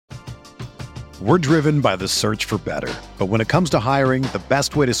We're driven by the search for better. But when it comes to hiring, the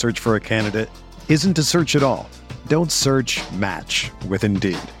best way to search for a candidate isn't to search at all. Don't search, match with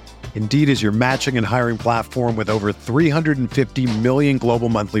Indeed. Indeed is your matching and hiring platform with over 350 million global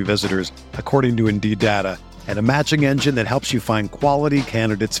monthly visitors, according to Indeed data, and a matching engine that helps you find quality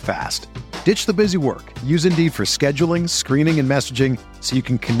candidates fast. Ditch the busy work. Use Indeed for scheduling, screening, and messaging so you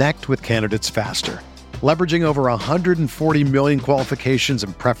can connect with candidates faster. Leveraging over 140 million qualifications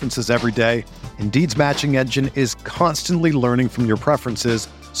and preferences every day, Indeed's matching engine is constantly learning from your preferences,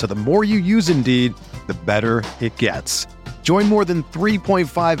 so the more you use Indeed, the better it gets. Join more than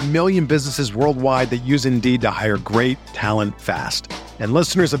 3.5 million businesses worldwide that use Indeed to hire great talent fast. And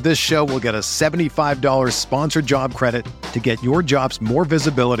listeners of this show will get a $75 sponsored job credit to get your jobs more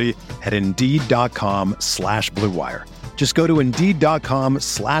visibility at Indeed.com/Blue Wire. Just go to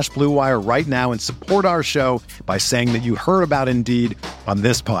Indeed.com/Blue Wire right now and support our show by saying that you heard about Indeed on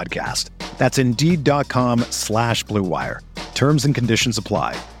this podcast. That's Indeed.com/Blue Wire. Terms and conditions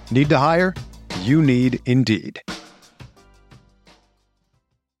apply. Need to hire? You need Indeed.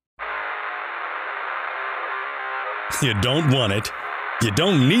 You don't want it, you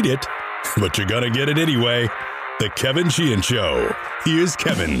don't need it, but you're gonna get it anyway. The Kevin Sheehan Show. Here's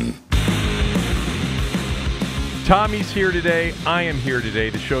Kevin. Tommy's here today. I am here today.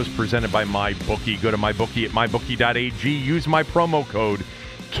 The show's presented by MyBookie. Go to MyBookie at mybookie.ag. Use my promo code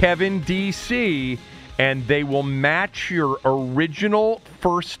KevinDC, and they will match your original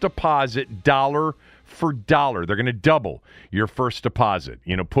first deposit dollar for dollar. They're going to double your first deposit.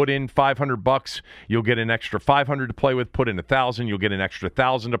 You know, put in $500, you'll get an extra $500 to play with. Put in $1,000, you'll get an extra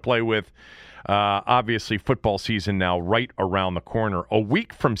 $1,000 to play with. Obviously, football season now right around the corner. A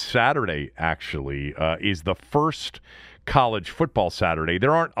week from Saturday, actually, is the first college football Saturday.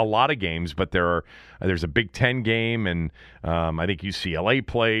 There aren't a lot of games, but there's a Big Ten game, and I think UCLA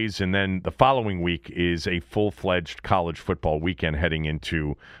plays, and then the following week is a full-fledged college football weekend heading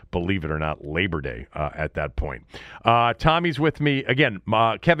into, believe it or not, Labor Day at that point. Tommy's with me. Again,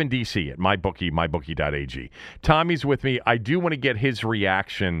 Kevin DC at MyBookie, mybookie.ag. Tommy's with me. I do want to get his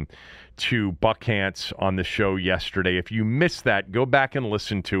reaction to Buck Hantz on the show yesterday. If you missed that, go back and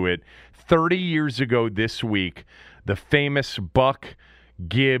listen to it. 30 years ago this week, the famous Buck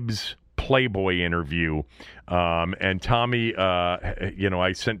Gibbs Playboy interview. And Tommy,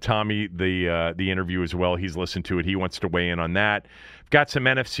 I sent Tommy the interview as well. He's listened to it. He wants to weigh in on that. Got some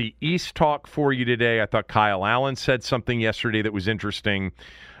NFC East talk for you today. I thought Kyle Allen said something yesterday that was interesting.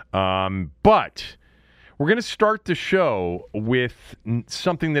 But we're going to start the show with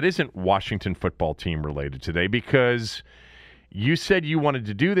something that isn't Washington football team related today, because you said you wanted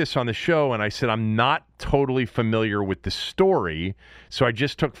to do this on the show, and I said I'm not totally familiar with the story, so I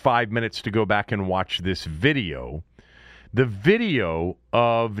just took 5 minutes to go back and watch this video. The video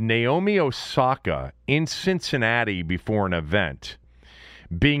of Naomi Osaka in Cincinnati before an event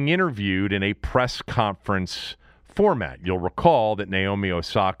being interviewed in a press conference format. You'll recall that Naomi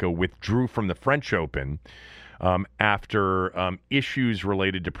Osaka withdrew from the French Open after issues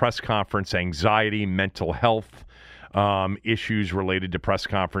related to press conference anxiety, mental health issues related to press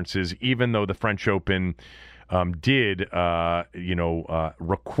conferences, even though the French Open did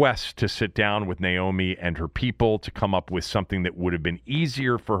request to sit down with Naomi and her people to come up with something that would have been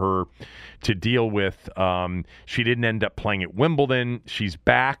easier for her to deal with. She didn't end up playing at Wimbledon. She's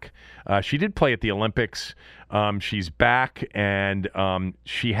back. She did play at the Olympics. She's back, and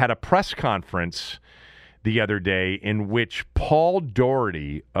she had a press conference the other day in which Paul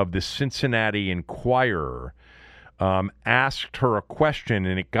Doherty of the Cincinnati Enquirer asked her a question,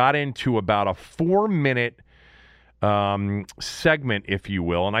 and it got into about a 4-minute segment, if you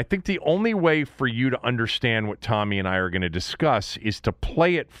will. And I think the only way for you to understand what Tommy and I are going to discuss is to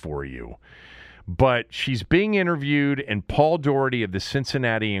play it for you. But she's being interviewed, and Paul Doherty of the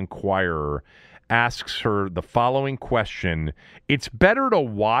Cincinnati Enquirer asks her the following question. It's better to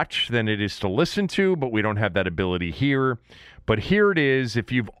watch than it is to listen to, but we don't have that ability here. But here it is.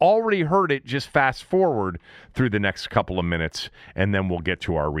 If you've already heard it, just fast forward through the next couple of minutes, and then we'll get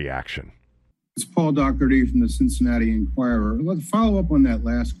to our reaction. It's Paul Doherty from the Cincinnati Enquirer. Let's follow up on that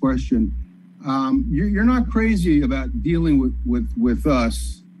last question. You're not crazy about dealing with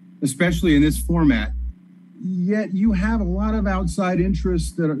us, especially in this format. Yet you have a lot of outside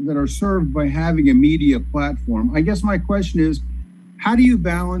interests that are served by having a media platform. I guess my question is, how do you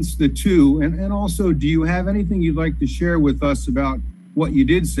balance the two? And also, do you have anything you'd like to share with us about what you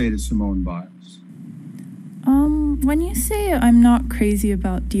did say to Simone Biles? When you say I'm not crazy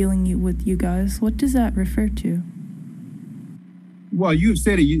about dealing with you guys, what does that refer to? Well, you've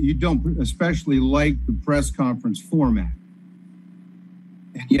said you don't especially like the press conference format.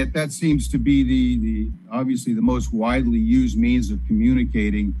 And Yet that seems to be the obviously the most widely used means of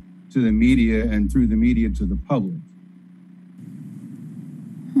communicating to the media and through the media to the public.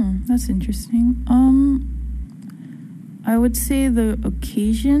 That's interesting. I would say the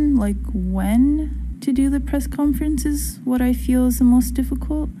occasion, like when to do the press conference, is what I feel is the most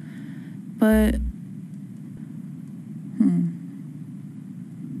difficult. But,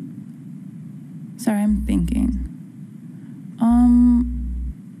 sorry, I'm thinking.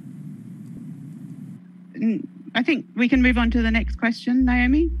 I think we can move on to the next question.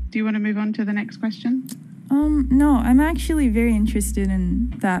 Naomi, do you want to move on to the next question? No, I'm actually very interested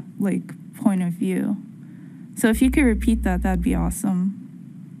in that, point of view. So if you could repeat that, that'd be awesome.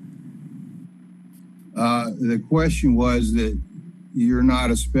 The question was that you're not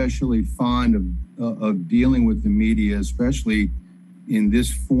especially fond of dealing with the media, especially in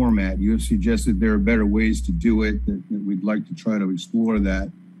this format. You have suggested there are better ways to do it, that we'd like to try to explore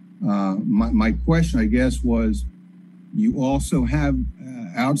that. My question, I guess, was you also have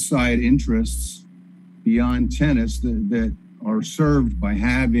outside interests beyond tennis that are served by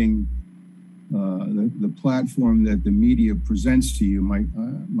having the platform that the media presents to you.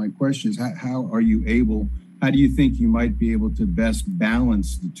 My question is, how do you think you might be able to best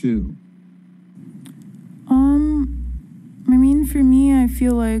balance the two? For me, I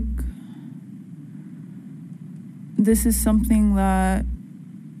feel like this is something that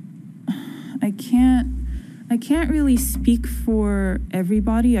I can't really speak for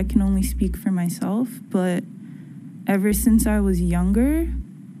everybody. I can only speak for myself. But ever since I was younger,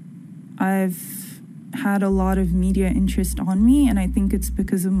 I've had a lot of media interest on me, and I think it's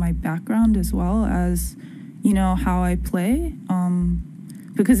because of my background as well as, how I play.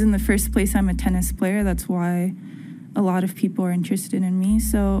 Because in the first place, I'm a tennis player. That's why a lot of people are interested in me.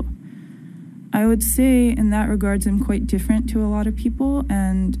 So I would say in that regards, I'm quite different to a lot of people,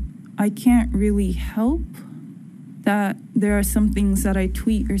 and I can't really help that there are some things that I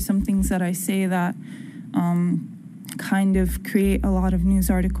tweet or some things that I say that kind of create a lot of news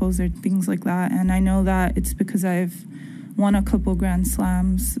articles or things like that. And I know that it's because I've won a couple Grand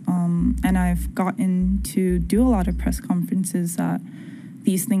Slams and I've gotten to do a lot of press conferences that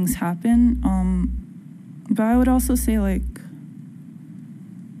these things happen. But I would also say,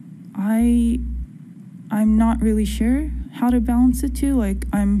 I'm not really sure how to balance it too.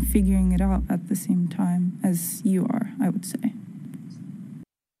 I'm figuring it out at the same time as you are, I would say.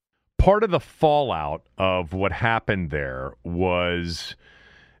 Part of the fallout of what happened there was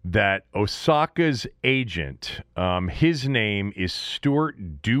that Osaka's agent, his name is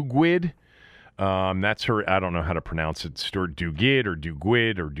Stuart Duguid. That's her, I don't know how to pronounce it, Stuart Duguid or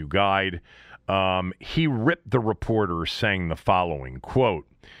Duguid or Duguide. He ripped the reporter saying the following, quote,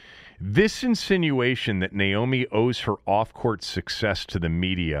 "This insinuation that Naomi owes her off-court success to the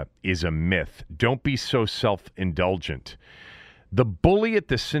media is a myth. Don't be so self-indulgent. The bully at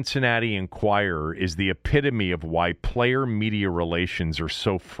the Cincinnati Enquirer is the epitome of why player-media relations are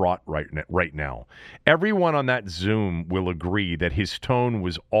so fraught right now. Everyone on that Zoom will agree that his tone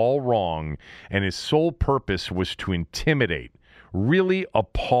was all wrong and his sole purpose was to intimidate. Really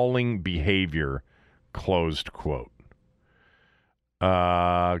appalling behavior," closed quote.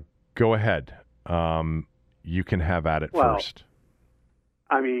 Go ahead. You can have at it first.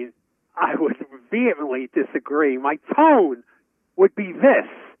 I would vehemently disagree. My tone would be this,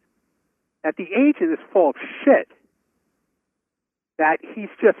 that the agent is full of shit. That he's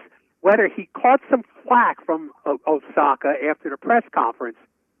just, whether he caught some flack from Osaka after the press conference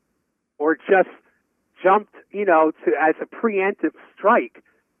or just jumped, as a preemptive strike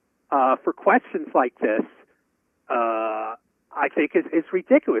for questions like this, I think is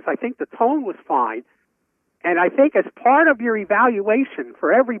ridiculous. I think the tone was fine. And I think as part of your evaluation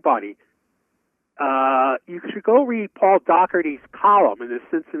for everybody, you should go read Paul Doherty's column in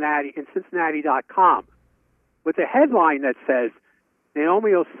Cincinnati.com with a headline that says,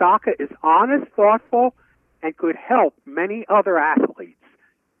 "Naomi Osaka is honest, thoughtful, and could help many other athletes."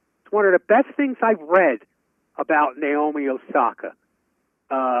 It's one of the best things I've read about Naomi Osaka.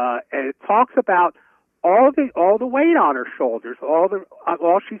 And it talks about all the weight on her shoulders,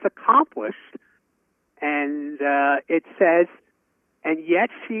 all she's accomplished, and it says, and yet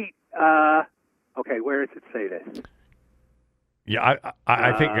she. Okay, where does it say this? Yeah,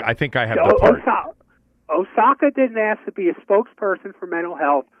 I think I have the part. Osaka didn't ask to be a spokesperson for mental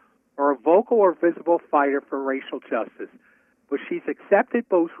health or a vocal or visible fighter for racial justice, but she's accepted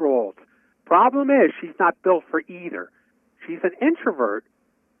both roles. Problem is, she's not built for either. She's an introvert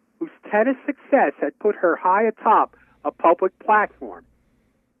whose tennis success had put her high atop a public platform.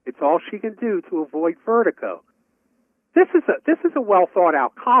 It's all she can do to avoid vertigo. this is a well thought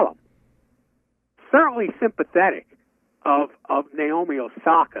out column. Certainly sympathetic of Naomi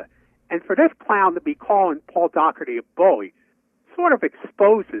Osaka, and for this clown to be calling Paul Daugherty a bully sort of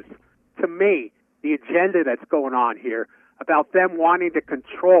exposes to me the agenda that's going on here about them wanting to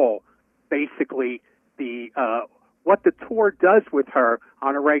control basically the what the tour does with her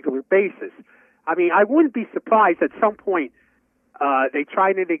on a regular basis. I mean, I wouldn't be surprised at some point they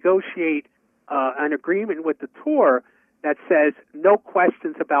try to negotiate an agreement with the tour that says no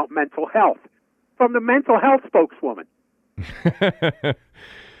questions about mental health from the mental health spokeswoman.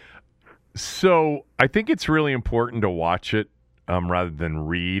 So I think it's really important to watch it rather than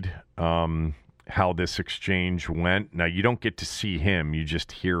read how this exchange went. Now, you don't get to see him. You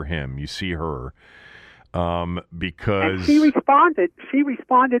just hear him. You see her. Because and she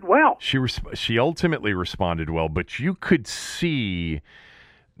responded well. She ultimately responded well, but you could see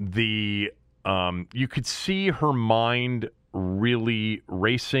her mind really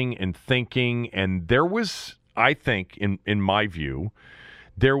racing and thinking, and there was, I think, in my view,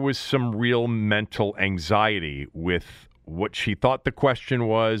 there was some real mental anxiety with what she thought the question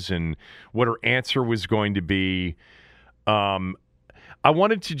was and what her answer was going to be. I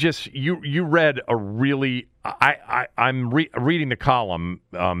wanted to just you read a really I'm reading the column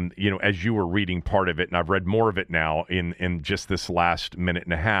as you were reading part of it, and I've read more of it now in just this last minute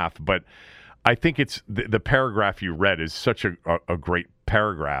and a half. But I think it's the paragraph you read is such a great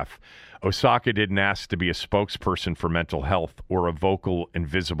paragraph. Osaka didn't ask to be a spokesperson for mental health or a vocal and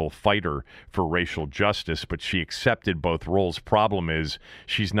visible fighter for racial justice, but she accepted both roles. Problem is,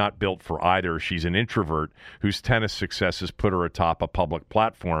 she's not built for either. She's an introvert whose tennis success has put her atop a public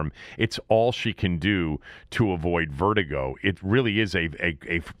platform. It's all she can do to avoid vertigo. It really is a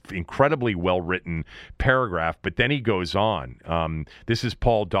incredibly well-written paragraph, but then he goes on. This is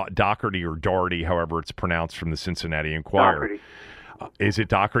Paul Daugherty or Doherty, however it's pronounced, from the Cincinnati Enquirer. Daugherty. Is it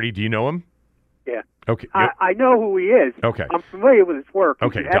Daugherty? Do you know him? Yeah. Okay. I know who he is. Okay. I'm familiar with his work. He's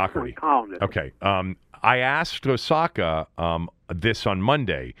Okay, an excellent Daugherty. columnist. Okay. I asked Osaka this on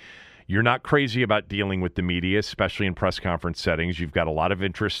Monday. You're not crazy about dealing with the media, especially in press conference settings. You've got a lot of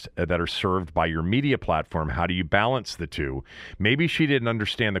interests that are served by your media platform. How do you balance the two? Maybe she didn't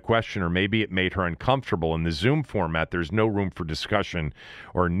understand the question, or maybe it made her uncomfortable. In the Zoom format, there's no room for discussion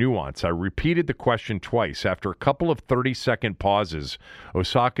or nuance. I repeated the question twice. After a couple of 30-second pauses,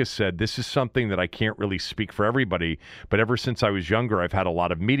 Osaka said, "This is something that I can't really speak for everybody, but ever since I was younger, I've had a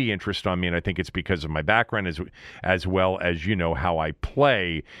lot of media interest on me, and I think it's because of my background as well as, how I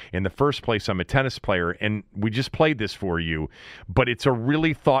play. In the first place, I'm a tennis player," and we just played this for you, but it's a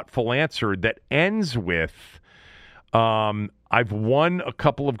really thoughtful answer that ends with, I've won a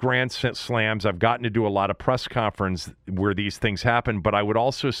couple of Grand Slams. I've gotten to do a lot of press conferences where these things happen, but I would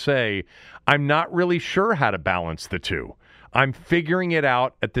also say I'm not really sure how to balance the two. I'm figuring it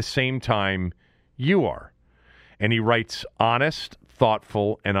out at the same time you are. And he writes, honest,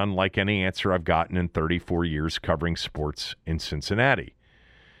 thoughtful, and unlike any answer I've gotten in 34 years covering sports in Cincinnati.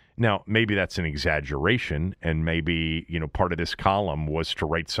 Now, maybe that's an exaggeration, and maybe, part of this column was to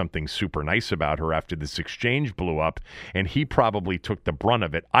write something super nice about her after this exchange blew up, and he probably took the brunt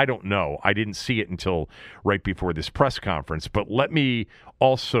of it. I don't know. I didn't see it until right before this press conference, but let me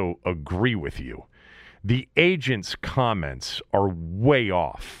also agree with you. The agent's comments are way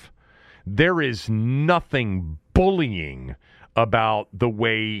off. There is nothing bullying about the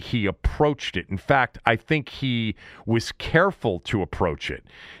way he approached it. In fact, I think he was careful to approach it.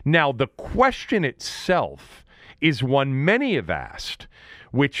 Now, the question itself is one many have asked,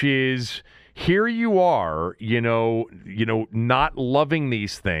 which is, here you are, not loving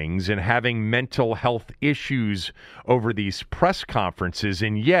these things and having mental health issues over these press conferences,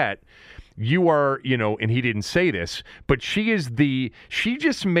 and yet you are, and he didn't say this, but she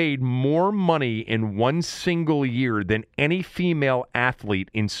just made more money in one single year than any female athlete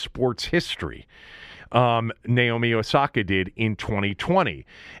in sports history. Naomi Osaka did in 2020.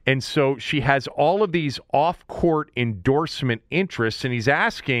 And so she has all of these off-court endorsement interests, and he's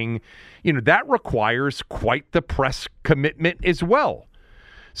asking, that requires quite the press commitment as well.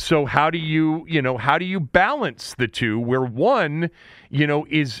 So how do you balance the two, where one,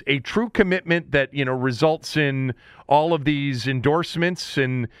 is a true commitment that, results in all of these endorsements?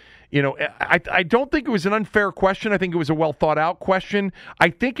 And, I don't think it was an unfair question. I think it was a well thought out question. I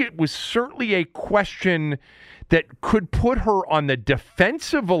think it was certainly a question that could put her on the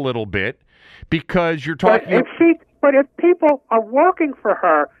defensive a little bit, because you're talking. But if people are working for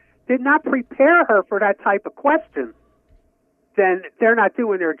her, did not prepare her for that type of question, then they're not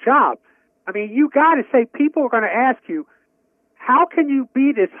doing their job. I mean, you got to say, people are going to ask you, how can you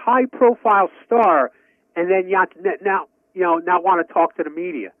be this high-profile star and then now want to talk to the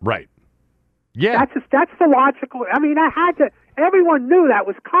media. Right. Yeah. That's the logical. I mean, everyone knew that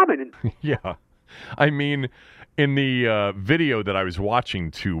was coming. Yeah. I mean, in the video that I was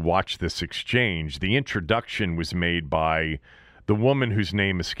watching to watch this exchange, the introduction was made by the woman whose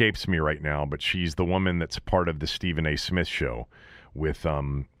name escapes me right now, but she's the woman that's part of the Stephen A. Smith show with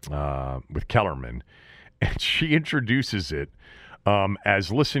Kellerman. And she introduces it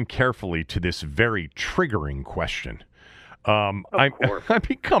as listen carefully to this very triggering question. Of course. I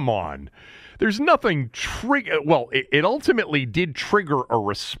mean, come on. There's nothing well, it ultimately did trigger a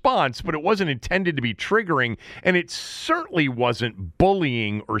response, but it wasn't intended to be triggering, and it certainly wasn't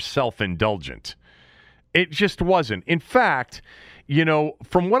bullying or self-indulgent. It just wasn't. In fact,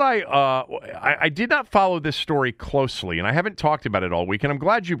 from what I did not follow this story closely, and I haven't talked about it all week, and I'm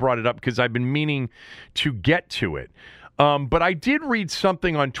glad you brought it up because I've been meaning to get to it. But I did read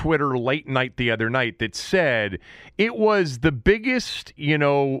something on Twitter late night the other night that said it was the biggest,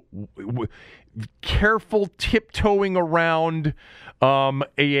 careful tiptoeing around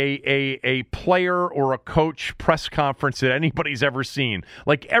a player or a coach press conference that anybody's ever seen.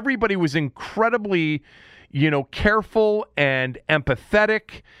 Like, everybody was incredibly, careful and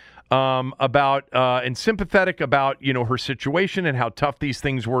empathetic about and sympathetic about her situation and how tough these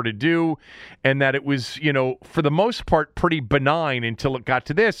things were to do, and that it was for the most part pretty benign until it got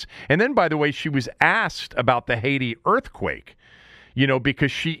to this. And then, by the way, she was asked about the Haiti earthquake,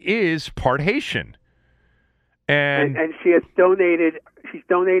 because she is part Haitian, and she's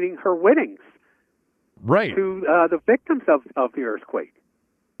donating her winnings right to the victims of the earthquake.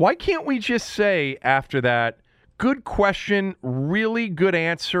 Why can't we just say after that, good question, really good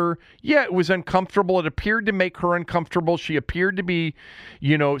answer. Yeah, it was uncomfortable. It appeared to make her uncomfortable. She appeared to be,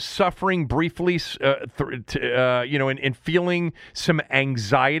 suffering briefly, and feeling some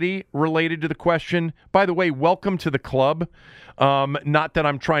anxiety related to the question. By the way, welcome to the club. Not that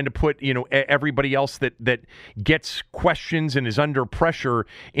I'm trying to put, everybody else that gets questions and is under pressure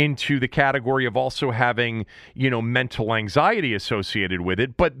into the category of also having, mental anxiety associated with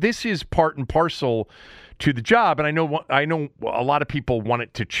it. But this is part and parcel to the job, and I know a lot of people want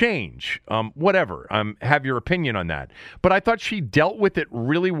it to change. Whatever. Have your opinion on that. But I thought she dealt with it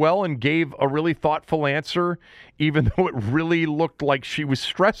really well and gave a really thoughtful answer, even though it really looked like she was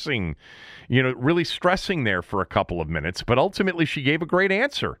stressing, really stressing there for a couple of minutes. But ultimately, she gave a great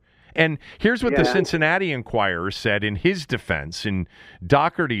answer. And here's what the Cincinnati Enquirer said in his defense, in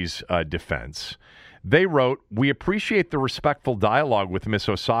Doherty's defense. They wrote, "We appreciate the respectful dialogue with Ms.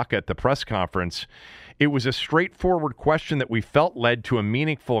 Osaka at the press conference. It was a straightforward question that we felt led to a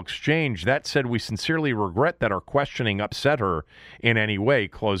meaningful exchange. That said, we sincerely regret that our questioning upset her in any way,"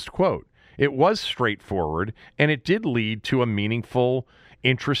 closed quote. It was straightforward, and it did lead to a meaningful,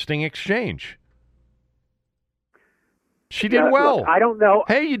 interesting exchange. She did well. Look, I don't know.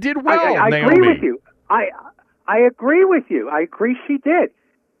 Hey, you did well, I Naomi. agree with you. I agree with you. I agree she did.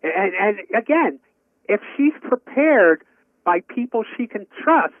 And again, if she's prepared by people she can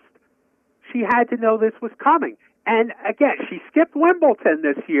trust, she had to know this was coming. And again, she skipped Wimbledon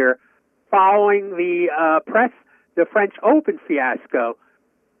this year following the French Open fiasco.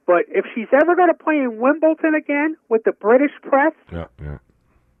 But if she's ever going to play in Wimbledon again with the British press, right.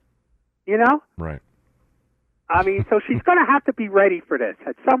 I mean, so she's going to have to be ready for this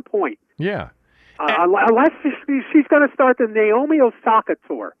at some point. Yeah. Unless she's going to start the Naomi Osaka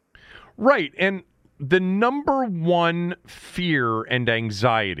tour. Right. And the number one fear and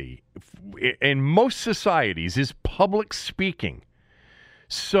anxiety in most societies is public speaking.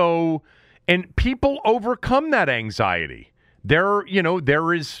 So, and people overcome that anxiety. There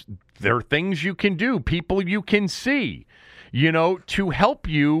are things you can do, people you can see, to help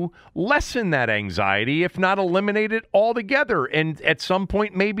you lessen that anxiety, if not eliminate it altogether. And at some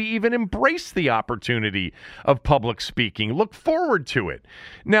point, maybe even embrace the opportunity of public speaking. Look forward to it.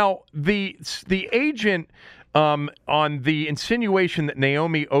 Now, the agent on the insinuation that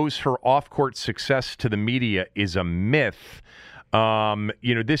Naomi owes her off-court success to the media is a myth.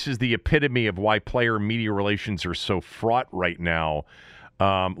 This is the epitome of why player-media relations are so fraught right now.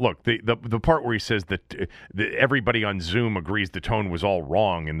 Look, the part where he says that everybody on Zoom agrees the tone was all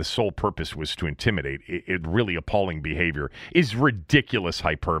wrong and the sole purpose was to intimidate, it really appalling behavior, is ridiculous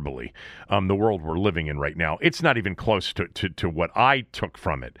hyperbole. The world we're living in right now, it's not even close to what I took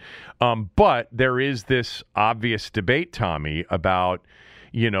from it. But there is this obvious debate, Tommy, about,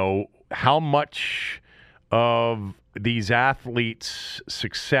 how much of these athletes'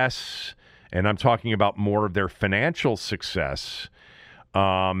 success, and I'm talking about more of their financial success,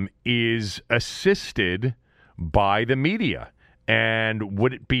 is assisted by the media. And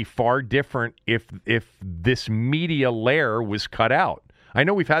would it be far different if this media layer was cut out? I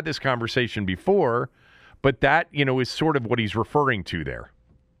know we've had this conversation before, but that, is sort of what he's referring to there.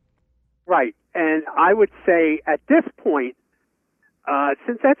 Right. And I would say at this point,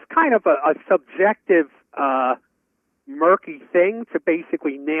 since that's kind of a subjective, murky thing to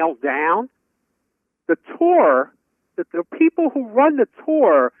basically nail down, the tour, the people who run the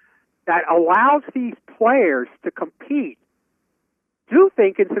tour that allows these players to compete do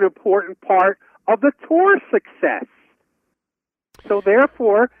think it's an important part of the tour's success. So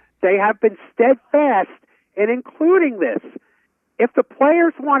therefore, they have been steadfast in including this. If the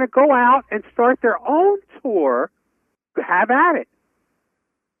players want to go out and start their own tour, have at it.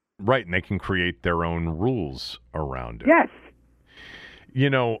 Right, and they can create their own rules around it. Yes.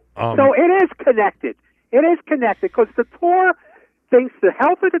 So it is connected. It is connected because the tour thinks the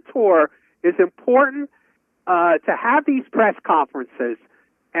health of the tour is important to have these press conferences,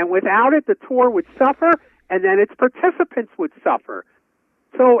 and without it, the tour would suffer, and then its participants would suffer.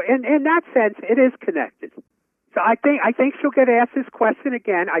 So, in that sense, it is connected. So, I think she'll get asked this question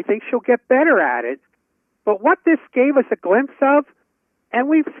again. I think she'll get better at it. But what this gave us a glimpse of, and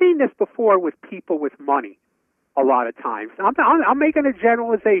we've seen this before with people with money, a lot of times. I'm making a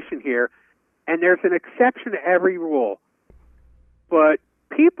generalization here, and there's an exception to every rule. But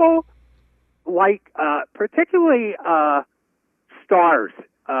people like, particularly stars,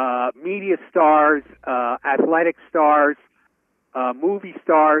 media stars, athletic stars, movie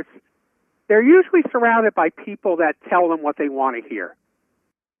stars, they're usually surrounded by people that tell them what they want to hear.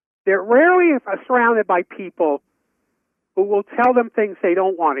 They're rarely surrounded by people who will tell them things they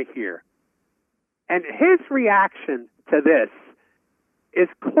don't want to hear. And his reaction to this is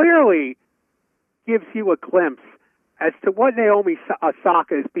clearly gives you a glimpse as to what Naomi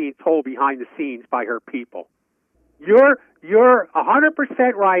Osaka is being told behind the scenes by her people. You're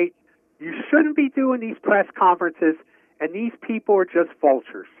 100% right. You shouldn't be doing these press conferences, and these people are just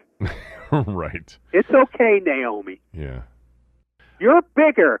vultures. Right. It's okay, Naomi. Yeah. You're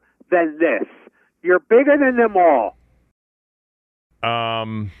bigger than this. You're bigger than them all.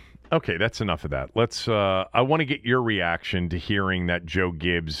 Okay, that's enough of that. Let's. I want to get your reaction to hearing that Joe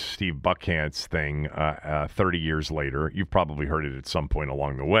Gibbs, Steve Buckhantz thing 30 years later. You've probably heard it at some point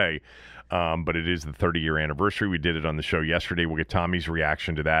along the way, but it is the 30-year anniversary. We did it on the show yesterday. We'll get Tommy's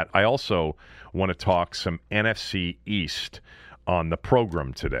reaction to that. I also want to talk some NFC East on the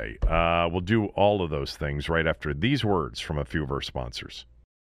program today. We'll do all of those things right after these words from a few of our sponsors.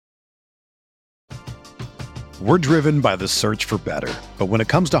 We're driven by the search for better. But when it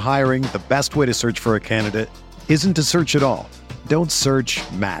comes to hiring, the best way to search for a candidate isn't to search at all. Don't search,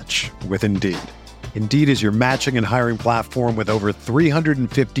 match with Indeed. Indeed is your matching and hiring platform with over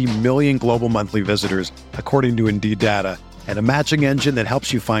 350 million global monthly visitors, according to Indeed data, and a matching engine that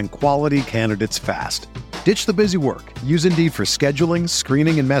helps you find quality candidates fast. Ditch the busy work. Use Indeed for scheduling,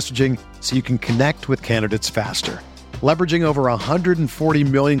 screening, and messaging so you can connect with candidates faster. Leveraging over 140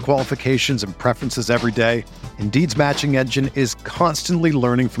 million qualifications and preferences every day, Indeed's matching engine is constantly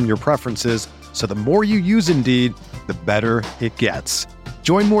learning from your preferences, so the more you use Indeed, the better it gets.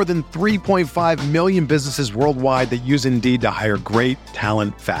 Join more than 3.5 million businesses worldwide that use Indeed to hire great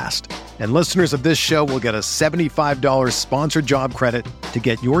talent fast. And listeners of this show will get a $75 sponsored job credit to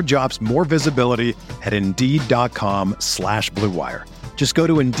get your jobs more visibility at Indeed.com/Blue Wire. Just go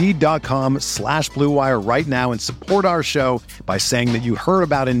to Indeed.com/Blue Wire right now and support our show by saying that you heard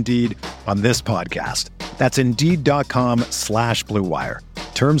about Indeed on this podcast. That's Indeed.com/Blue Wire.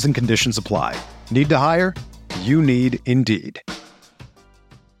 Terms and conditions apply. Need to hire? You need Indeed.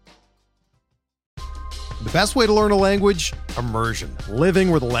 The best way to learn a language? Immersion.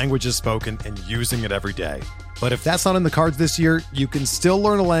 Living where the language is spoken and using it every day. But if that's not in the cards this year, you can still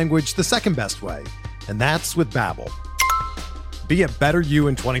learn a language the second best way, and that's with Babbel. Be a better you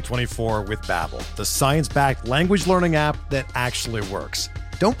in 2024 with Babbel, the science-backed language learning app that actually works.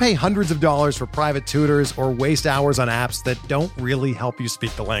 Don't pay hundreds of dollars for private tutors or waste hours on apps that don't really help you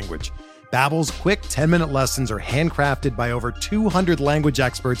speak the language. Babbel's quick 10-minute lessons are handcrafted by over 200 language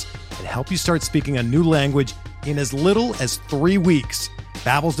experts and help you start speaking a new language in as little as 3 weeks.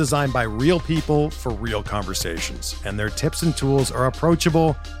 Babbel's designed by real people for real conversations, and their tips and tools are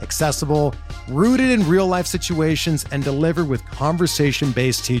approachable, accessible, rooted in real-life situations, and delivered with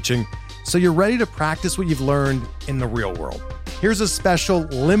conversation-based teaching, so you're ready to practice what you've learned in the real world. Here's a special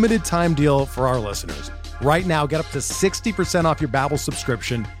limited-time deal for our listeners. Right now, get up to 60% off your Babbel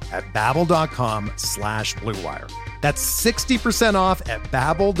subscription at Babbel.com/Blue Wire. That's 60% off at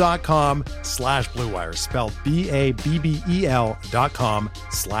Babbel.com/Blue Wire, spelled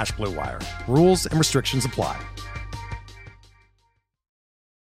BABBEL.com/Blue Wire. Rules and restrictions apply.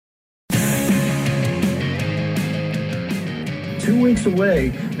 2 weeks away,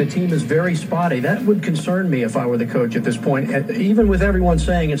 the team is very spotty. That would concern me if I were the coach at this point, even with everyone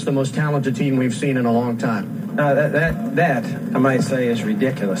saying it's the most talented team we've seen in a long time. That I might say is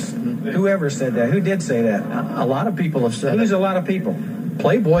ridiculous. Whoever said that? Who did say that? A lot of people have said Who's it. a lot of people?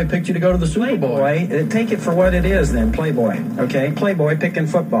 Playboy picked you to go to the Super Bowl. Playboy, take it for what it is then, Playboy, okay? Playboy picking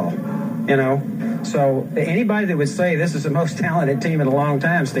football, you know? So anybody that would say this is the most talented team in a long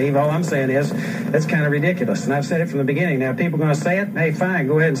time, Steve, all I'm saying is that's kind of ridiculous. And I've said it from the beginning. Now, if people are going to say it, hey, fine,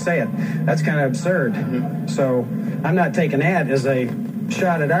 go ahead and say it. That's kind of absurd. So I'm not taking that as a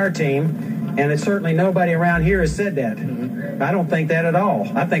shot at our team, and it's certainly nobody around here has said that. I don't think that at all.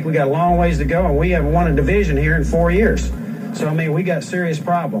 I think we got a long ways to go, and we haven't won a division here in 4 years. So, I mean, we got serious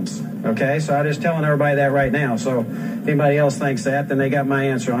problems, okay? So I'm just telling everybody that right now. So if anybody else thinks that, then they got my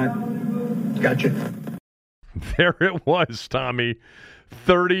answer on it. Gotcha. There it was, Tommy.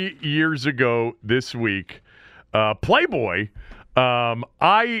 30 years ago this week. Playboy.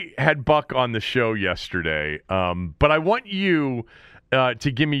 I had Buck on the show yesterday, but I want you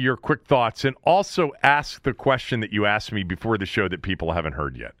to give me your quick thoughts and also ask the question that you asked me before the show that people haven't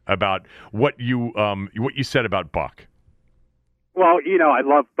heard yet about what you said about Buck. Well, you know, I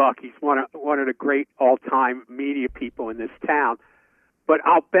love Buck. He's one of the great all-time media people in this town. But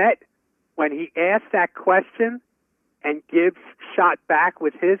I'll bet when he asked that question and Gibbs shot back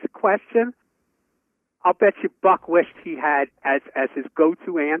with his question, I'll bet you Buck wished he had as his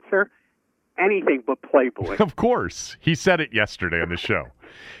go-to answer anything but Playboy. Of course. He said it yesterday on the show.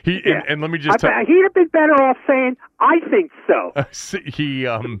 And let me just tell you. He'd have been better off saying, I think so.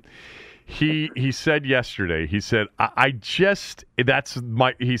 He said yesterday, he said, that's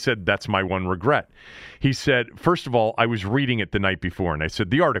my one regret. He said, first of all, I was reading it the night before, and I said,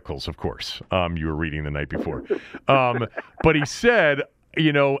 the articles, of course, you were reading the night before. But he said,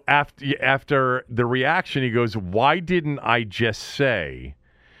 you know, after the reaction, he goes, why didn't I just say,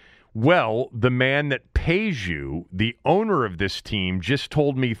 well, the man that pays you, the owner of this team, just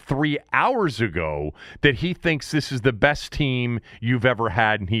told me 3 hours ago that he thinks this is the best team you've ever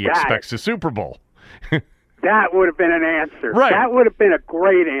had and he expects a Super Bowl. That would have been an answer. Right. That would have been a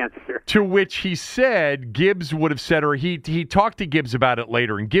great answer. To which he said, Gibbs would have said, or he talked to Gibbs about it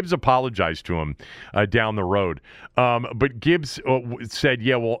later, and Gibbs apologized to him down the road. But Gibbs said,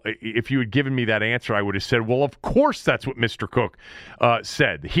 yeah, well, if you had given me that answer, I would have said, well, of course that's what Mr. Cook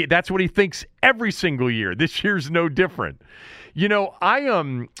said. That's what he thinks every single year. This year's no different. You know, I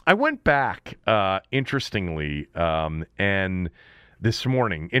went back, interestingly, and this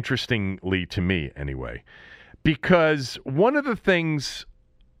morning, interestingly to me anyway, because one of the things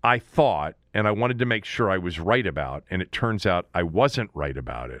I thought, and I wanted to make sure I was right about, and it turns out I wasn't right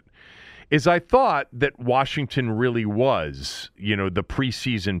about it, is I thought that Washington really was, you know, the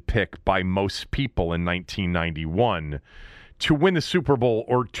preseason pick by most people in 1991 to win the Super Bowl,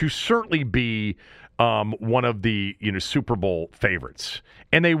 or to certainly be one of the, you know, Super Bowl favorites.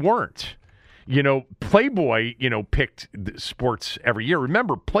 And they weren't. You know, Playboy, you know, picked sports every year.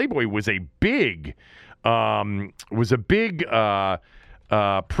 Remember, Playboy was a big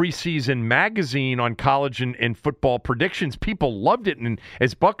preseason magazine on college and football predictions. People loved it, and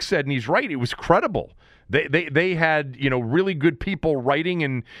as Buck said, and he's right, it was credible. They had, you know, really good people writing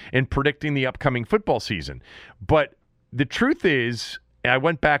and predicting the upcoming football season. But the truth is, I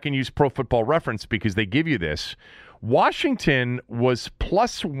went back and used Pro Football Reference because they give you this. Washington was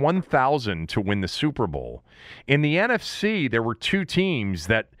plus 1,000 to win the Super Bowl. In the NFC, there were two teams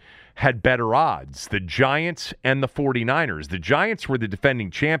that had better odds, the Giants and the 49ers. The Giants were the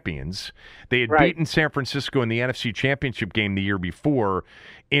defending champions. They had beaten San Francisco in the NFC Championship game the year before.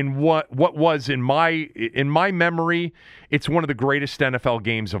 In what was, in my memory, it's one of the greatest NFL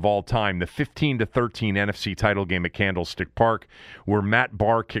games of all time, the 15-13 NFC title game at Candlestick Park, where Matt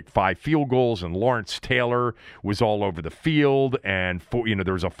Barr kicked 5 field goals and Lawrence Taylor was all over the field, and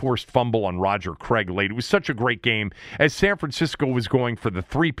there was a forced fumble on Roger Craig late. It was such a great game as San Francisco was going for the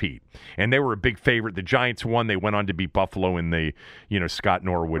three-peat, and they were a big favorite. The Giants won. They went on to beat Buffalo in the, Scott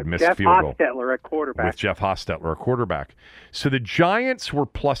Norwood missed field goal. Hostetler at quarterback. With Jeff Hostetler at quarterback. So the Giants were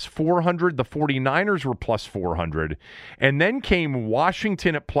plus 400. The 49ers were plus 400. And then came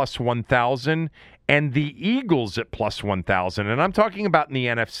Washington at plus 1,000 and the Eagles at plus 1,000. And I'm talking about in the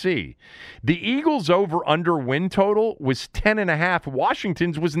NFC. The Eagles over-under win total was 10.5.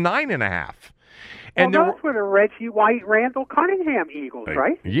 Washington's was 9.5. And those were the Reggie White, Randall Cunningham Eagles,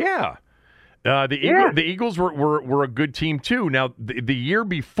 right? Yeah. The Eagles were a good team, too. Now, the year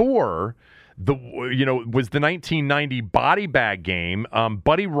before, was the 1990 body bag game.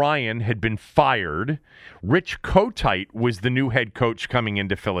 Buddy Ryan had been fired. Rich Kotite was the new head coach coming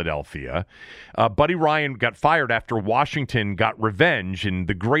into Philadelphia. Buddy Ryan got fired after Washington got revenge, in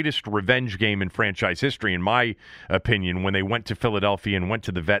the greatest revenge game in franchise history, in my opinion, when they went to Philadelphia and went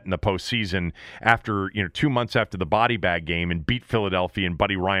to the Vet in the postseason after 2 months after the body bag game and beat Philadelphia, and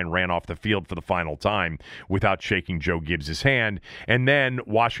Buddy Ryan ran off the field for the final time without shaking Joe Gibbs' hand. And then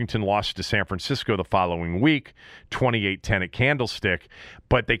Washington lost to San Francisco the following week, 28-10 at Candlestick.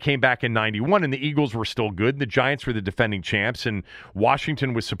 But they came back in 91, and the Eagles were still good. The Giants were the defending champs, and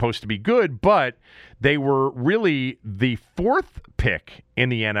Washington was supposed to be good, but they were really the fourth pick in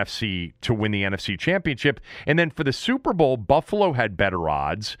the NFC to win the NFC Championship. And then for the Super Bowl, Buffalo had better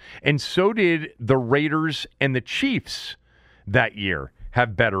odds, and so did the Raiders and the Chiefs that year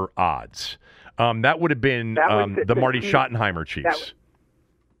have better odds. That would have been the Marty Schottenheimer Chiefs.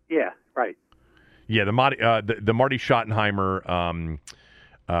 Yeah, right. Yeah, the Marty Schottenheimer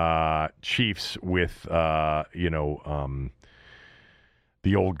Chiefs with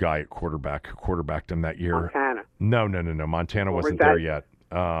the old guy at quarterback who quarterbacked them that year. Montana. No. Montana wasn't there yet.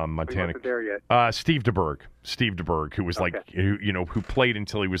 Montana. Wasn't there yet. Steve DeBerg, who was who played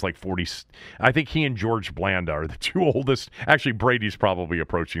until he was like 40. I think he and George Blanda are the two oldest. Actually, Brady's probably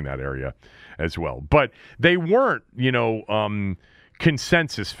approaching that area as well. But they weren't,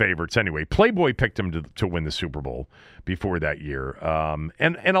 consensus favorites anyway. Playboy picked him to win the Super Bowl before that year.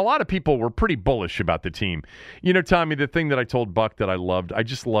 And a lot of people were pretty bullish about the team. Tommy, the thing that I told Buck that I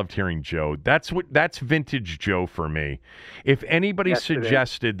just loved hearing Joe. That's vintage Joe for me. If anybody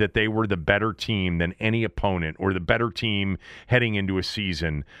suggested that they were the better team than any opponent or the better team heading into a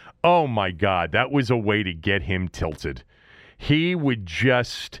season, oh my God, that was a way to get him tilted. He would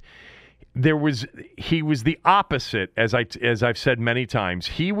just... He was the opposite, as I've said many times.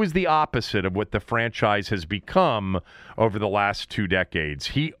 He was the opposite of what the franchise has become over the last 2 decades.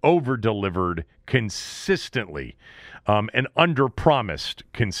 He over-delivered consistently, and under-promised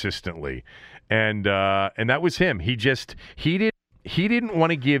consistently, and that was him. He didn't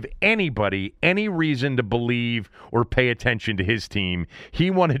want to give anybody any reason to believe or pay attention to his team. He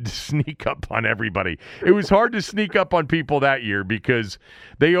wanted to sneak up on everybody. It was hard to sneak up on people that year because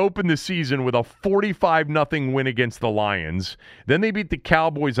they opened the season with a 45-0 win against the Lions. Then they beat the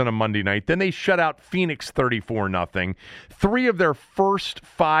Cowboys on a Monday night. Then they shut out Phoenix 34-0. 3 of their first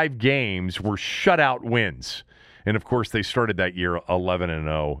 5 games were shutout wins. And, of course, they started that year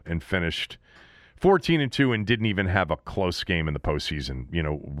 11-0 and finished 14-2 and didn't even have a close game in the postseason.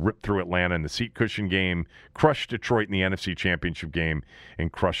 Ripped through Atlanta in the seat cushion game, crushed Detroit in the NFC Championship game,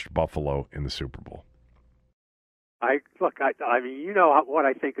 and crushed Buffalo in the Super Bowl. I mean, you know what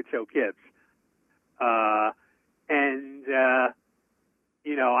I think of Joe Gibbs. I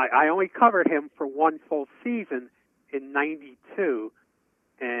only covered him for one full season in '92.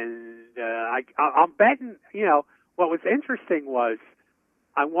 And I'm betting, what was interesting was,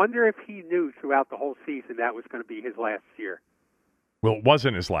 I wonder if he knew throughout the whole season that was going to be his last year. Well, it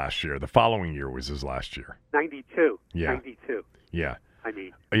wasn't his last year. The following year was his last year. 92. Yeah. 92. Yeah.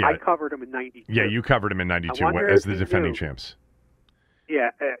 I covered him in 92. Yeah, you covered him in 92 as the defending champs.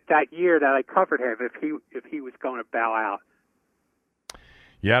 Yeah, that year that I covered him, if he was going to bow out.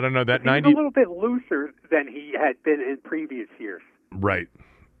 Yeah, I don't know. That he was a little bit looser than he had been in previous years. Right.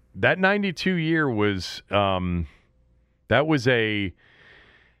 That 92 year was that was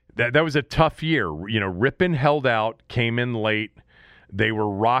a tough year. Rippon held out, came in late. They were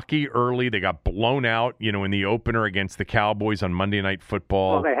rocky early. They got blown out, in the opener against the Cowboys on Monday Night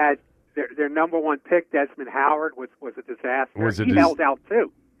Football. Well, they had their number one pick, Desmond Howard, was a disaster. He held out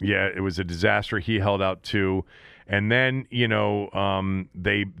too. Yeah, it was a disaster. He held out too. And then,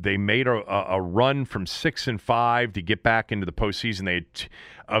 they made a run from 6-5 to get back into the postseason. They had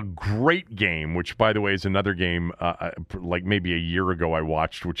a great game, which, by the way, is another game like maybe a year ago I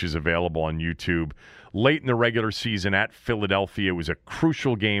watched, which is available on YouTube. Late in the regular season at Philadelphia, it was a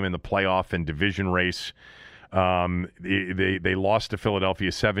crucial game in the playoff and division race. They lost to Philadelphia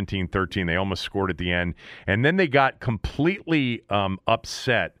 17-13. They almost scored at the end. And then they got completely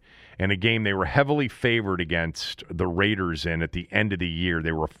upset in a game they were heavily favored against the Raiders in at the end of the year.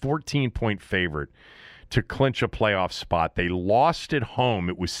 They were a 14-point favorite to clinch a playoff spot. They lost at home.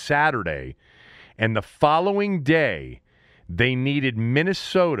 It was Saturday. And the following day, they needed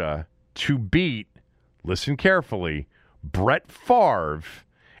Minnesota to beat, listen carefully, Brett Favre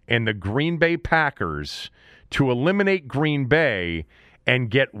and the Green Bay Packers to eliminate Green Bay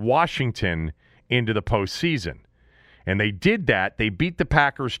and get Washington into the postseason. And they did that. They beat the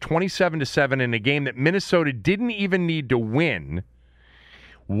Packers 27-7 in a game that Minnesota didn't even need to win.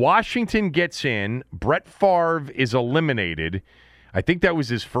 Washington gets in. Brett Favre is eliminated. I think that was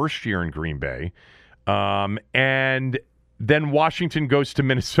his first year in Green Bay. And then Washington goes to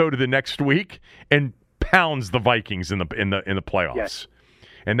Minnesota the next week and pounds the Vikings in the playoffs. Yes.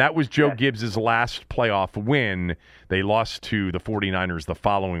 And that was Joe Gibbs' last playoff win. They lost to the 49ers the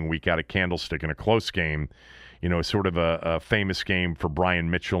following week out of Candlestick in a close game. You know, sort of a famous game for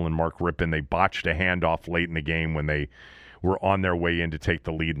Brian Mitchell and Mark Rippon. They botched a handoff late in the game when they were on their way in to take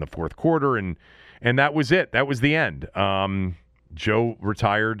the lead in the fourth quarter, and that was it. That was the end. Joe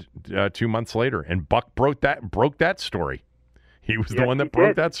retired 2 months later, and Buck broke that story. He was the one that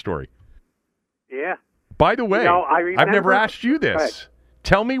broke that story. Yeah. By the way, I've never asked you this. Right.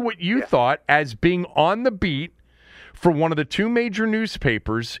 Tell me what you thought as being on the beat for one of the two major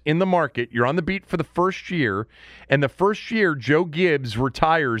newspapers in the market. You're on the beat for the first year, and the first year Joe Gibbs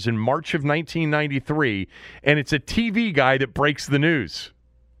retires in March of 1993, and it's a TV guy that breaks the news.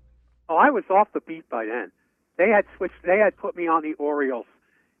 Oh, I was off the beat by then. They had switched. They had put me on the Orioles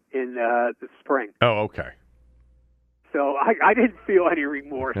in the spring. Oh, okay. So I didn't feel any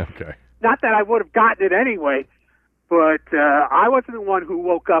remorse. Okay. Not that I would have gotten it anyway, but I wasn't the one who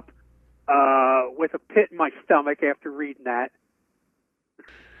woke up with a pit in my stomach after reading that.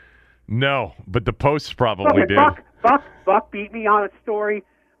 No, but the Post probably did. Buck beat me on a story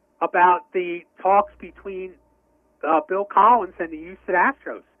about the talks between Bill Collins and the Houston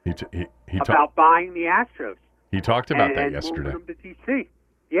Astros about buying the Astros. He talked about that yesterday. And moving them to D.C.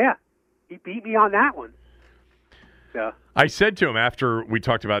 Yeah, he beat me on that one. So. I said to him after we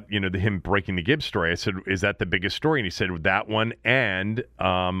talked about him breaking the Gibbs story, I said, is that the biggest story? And he said, that one, and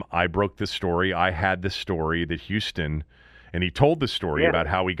I broke the story. I had the story that Houston, and he told the story about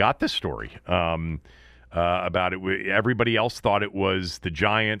how he got the story. About it, everybody else thought it was the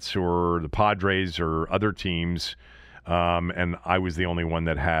Giants or the Padres or other teams, and I was the only one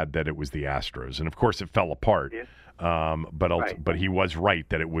that had that it was the Astros. And, of course, it fell apart. Yeah. But he was right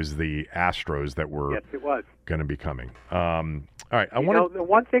that it was the Astros that were going to be coming. All right, the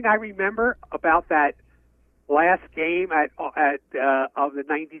one thing I remember about that last game of the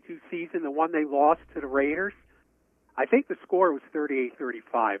 '92 season, the one they lost to the Raiders, I think the score was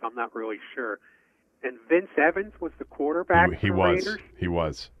 38-35. I'm not really sure. And Vince Evans was the quarterback. He was. He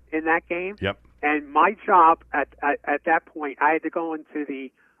was in that game. Yep. And my job at that point, I had to go into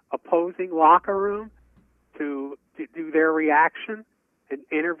the opposing locker room to do their reaction and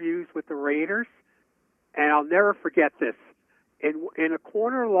interviews with the Raiders. And I'll never forget this. In a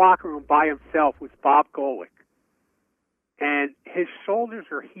corner of the locker room by himself was Bob Golick. And his shoulders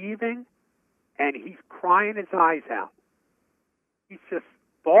are heaving, and he's crying his eyes out. He's just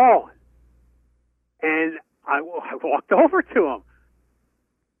bawling. And I walked over to him,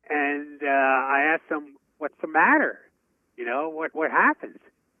 and I asked him, what's the matter? What happened?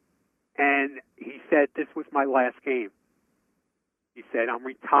 And he said, this was my last game. He said, I'm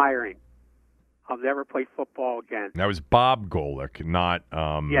retiring. I'll never play football again. That was Bob Golick, not...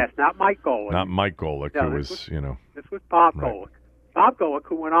 yes, not Mike Golick. Not Mike Golick, no, who was. This was Bob Golick. Bob Golick,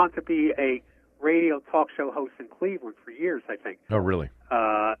 who went on to be a radio talk show host in Cleveland for years, I think. Oh, really?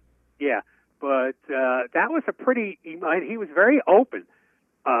 Yeah. But that was a pretty... And he was very open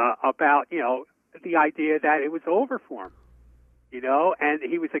about, the idea that it was over for him. And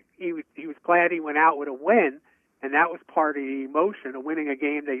he was glad he went out with a win, and that was part of the emotion of winning a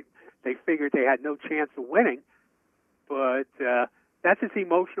game they figured they had no chance of winning. But that's as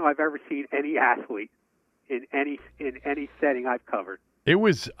emotional I've ever seen any athlete in any setting I've covered. It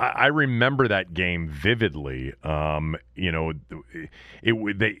was. I remember that game vividly. All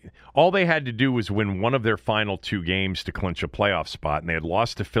they had to do was win one of their final two games to clinch a playoff spot, and they had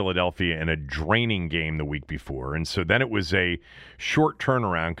lost to Philadelphia in a draining game the week before. And so then it was a short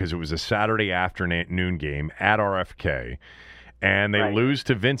turnaround because it was a Saturday afternoon game at RFK, and they lose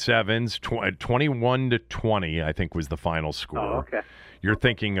to Vince Evans 21-20. I think was the final score. Oh, okay. You're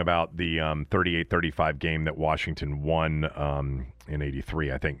thinking about the 38-35 game that Washington won in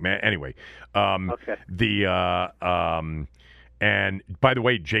 '83, I think. Anyway, okay. And by the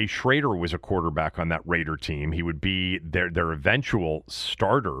way, Jay Schrader was a quarterback on that Raider team. He would be their eventual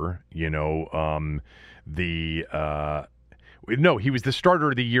starter. He was the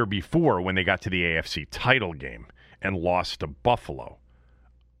starter the year before when they got to the AFC title game and lost to Buffalo.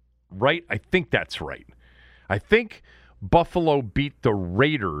 Right? I think that's right. I think Buffalo beat the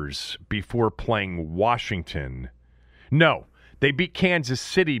Raiders before playing Washington. No, they beat Kansas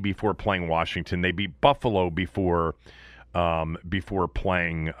City before playing Washington. They beat Buffalo before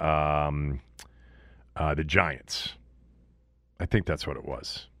playing the Giants. I think that's what it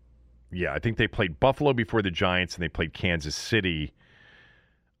was. Yeah, I think they played Buffalo before the Giants, and they played Kansas City.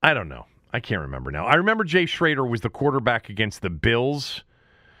 I don't know. I can't remember now. I remember Jay Schrader was the quarterback against the Bills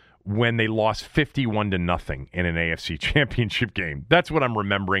when they lost 51-0 in an AFC championship game. That's what I'm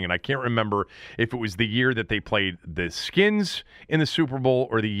remembering, and I can't remember if it was the year that they played the Skins in the Super Bowl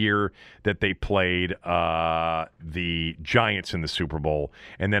or the year that they played the Giants in the Super Bowl.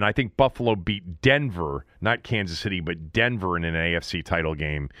 And then I think Buffalo beat Denver, not Kansas City, but Denver in an AFC title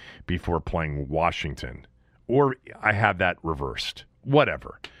game before playing Washington. Or I have that reversed.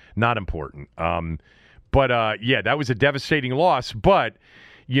 Whatever. Not important. But that was a devastating loss, but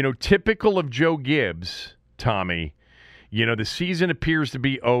typical of Joe Gibbs, Tommy, the season appears to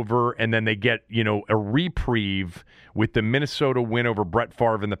be over, and then they get, a reprieve with the Minnesota win over Brett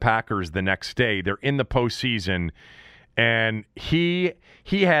Favre and the Packers the next day. They're in the postseason, and he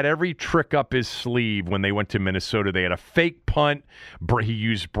had every trick up his sleeve when they went to Minnesota. They had a fake punt. He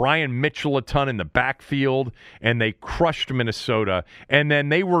used Brian Mitchell a ton in the backfield, and they crushed Minnesota. And then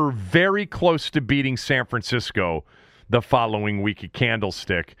they were very close to beating San Francisco the following week at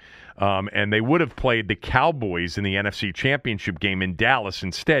Candlestick, and they would have played the Cowboys in the NFC Championship game in Dallas.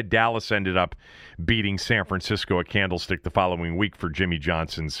 Instead, Dallas ended up beating San Francisco at Candlestick the following week for Jimmy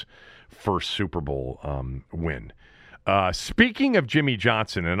Johnson's first Super Bowl win. Speaking of Jimmy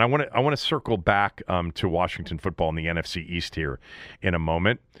Johnson, and I want to circle back to Washington football in the NFC East here in a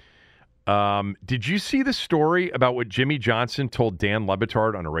moment. Did you see the story about what Jimmy Johnson told Dan Le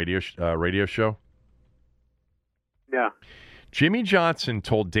Batard on a radio show? Yeah. Jimmy Johnson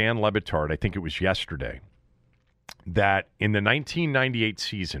told Dan Le Batard, I think it was yesterday, that in the 1998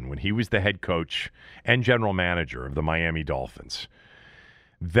 season, when he was the head coach and general manager of the Miami Dolphins,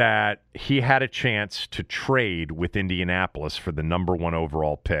 that he had a chance to trade with Indianapolis for the number 1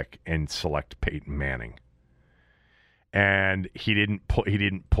 overall pick and select Peyton Manning. And he didn't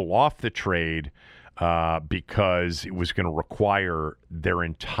pull off the trade because it was going to require their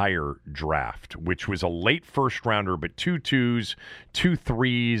entire draft, which was a late first rounder, but 2 2s, 2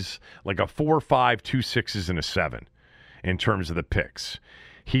 3s, like a 4 5, 2 6s, and a 7 in terms of the picks.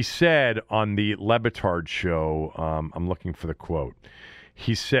 He said on the Le Batard show, I'm looking for the quote.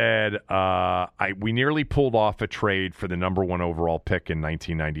 He said, we nearly pulled off a trade for the number 1 overall pick in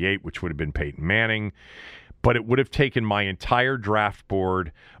 1998, which would have been Peyton Manning. But it would have taken my entire draft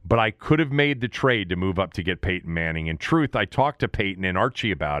board, but I could have made the trade to move up to get Peyton Manning. In truth, I talked to Peyton and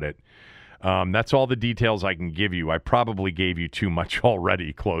Archie about it. That's all the details I can give you. I probably gave you too much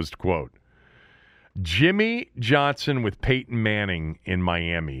already, closed quote. Jimmy Johnson with Peyton Manning in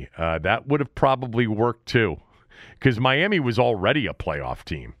Miami. That would have probably worked too, because Miami was already a playoff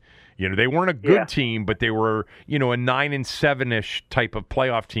team. They weren't a good team, but they were, a 9-7-ish type of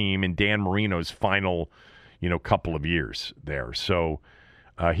playoff team in Dan Marino's final couple of years there. So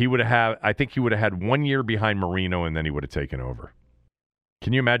he would have I think he would have had 1 year behind Marino, and then he would have taken over.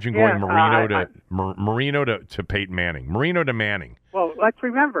 Can you imagine going Marino to Peyton Manning, Marino to Manning? Well, let's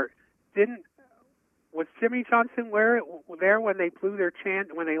remember, was Jimmy Johnson there when they blew their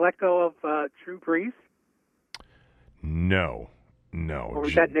chant when they let go of Drew Brees? No. Or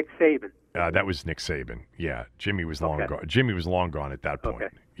was that Nick Saban? That was Nick Saban. Yeah, Jimmy was long gone. Jimmy was long gone at that point. Okay.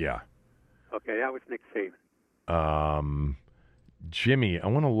 Yeah. Okay, that was Nick Saban. Jimmy, I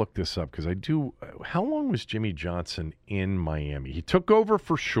want to look this up because I do. How long was Jimmy Johnson in Miami? He took over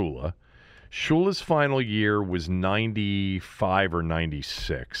for Shula. Shula's final year was 95 or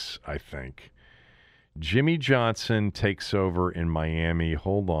 96, I think. Jimmy Johnson takes over in Miami.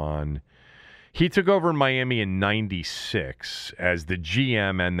 Hold on. He took over in Miami in 96 as the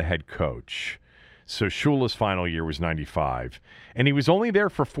GM and the head coach. So Shula's final year was 95. And he was only there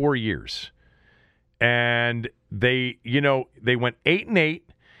for 4 years. And they went 8-8,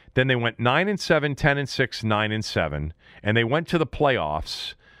 then they went 9-7, 10-6, 9-7, and they went to the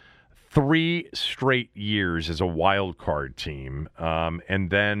playoffs 3 straight years as a wild card team.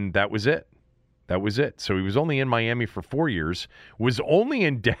 And then that was it. That was it. So he was only in Miami for 4 years, was only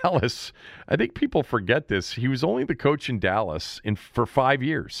in Dallas. I think people forget this. He was only the coach in Dallas for 5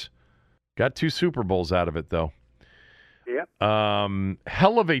 years. Got 2 Super Bowls out of it, though. Yep.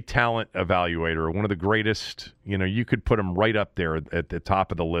 Hell of a talent evaluator. One of the greatest. You could put him right up there at the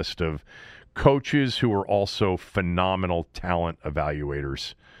top of the list of coaches who are also phenomenal talent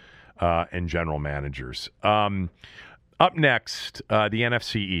evaluators and general managers. Up next, the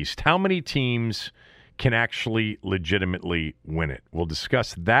NFC East. How many teams can actually legitimately win it? We'll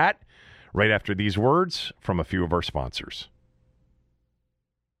discuss that right after these words from a few of our sponsors.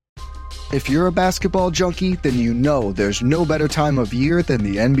 If you're a basketball junkie, then you know there's no better time of year than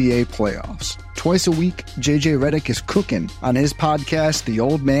the NBA playoffs. Twice a week, JJ Redick is cooking on his podcast, The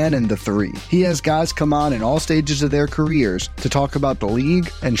Old Man and the Three. He has guys come on in all stages of their careers to talk about the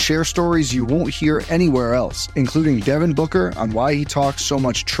league and share stories you won't hear anywhere else, including Devin Booker on why he talks so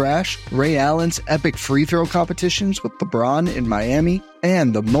much trash, Ray Allen's epic free throw competitions with LeBron in Miami,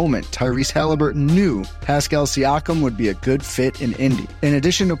 and the moment Tyrese Halliburton knew Pascal Siakam would be a good fit in Indy. In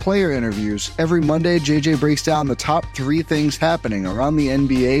addition to player interviews, every Monday JJ breaks down the top 3 things happening around the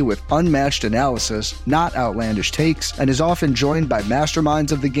NBA with unmatched analysis, not outlandish takes, and is often joined by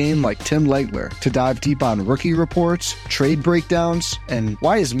masterminds of the game like Tim Legler to dive deep on rookie reports, trade breakdowns, and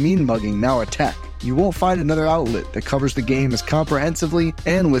why is mean mugging now a tech. You won't find another outlet that covers the game as comprehensively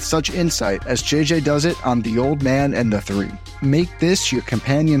and with such insight as JJ does it on The Old Man and the Three. Make this your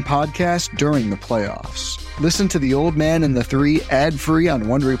companion podcast during the playoffs. Listen to The Old Man and the Three ad-free on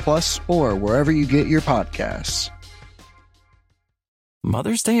Wondery Plus or wherever you get your podcasts.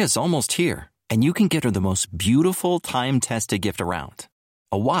 Mother's Day is almost here, and you can get her the most beautiful time-tested gift around.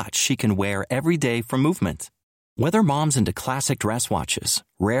 A watch she can wear every day from Movement. Whether mom's into classic dress watches,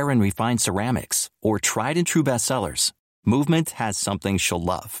 rare and refined ceramics, or tried and true bestsellers, Movement has something she'll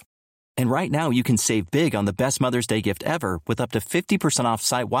love. And right now you can save big on the best Mother's Day gift ever with up to 50% off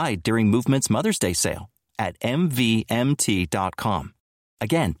site-wide during Movement's Mother's Day sale at MVMT.com.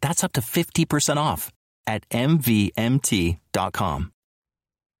 Again, that's up to 50% off at MVMT.com.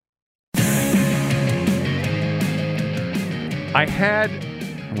 I had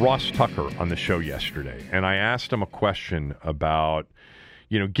Ross Tucker on the show yesterday, and I asked him a question about,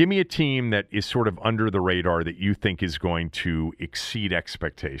 give me a team that is sort of under the radar that you think is going to exceed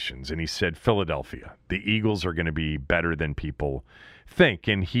expectations. And he said Philadelphia. The Eagles are going to be better than people think.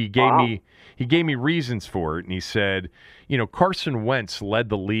 And he gave me reasons for it. And he said, Carson Wentz led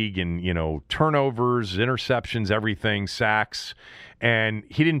the league in, turnovers, interceptions, everything, sacks. And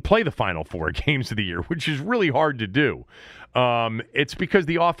he didn't play the final 4 games of the year, which is really hard to do. It's because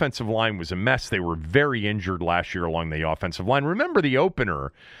the offensive line was a mess. They were very injured last year along the offensive line. Remember the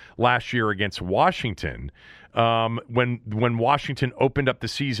opener last year against Washington, when Washington opened up the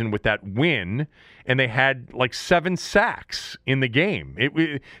season with that win, and they had like 7 sacks in the game.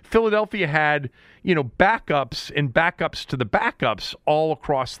 Philadelphia had, backups and backups to the backups all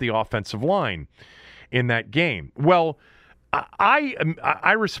across the offensive line in that game. Well,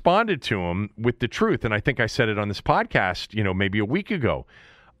 I responded to him with the truth, and I think I said it on this podcast, maybe a week ago.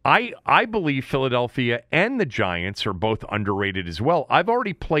 I believe Philadelphia and the Giants are both underrated as well. I've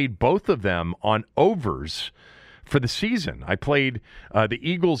already played both of them on overs for the season. I played the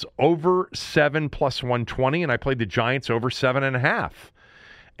Eagles over 7 plus 120, and I played the Giants over 7.5.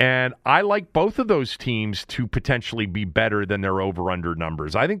 And I like both of those teams to potentially be better than their over-under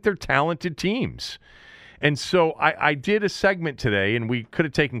numbers. I think they're talented teams. And so I did a segment today, and we could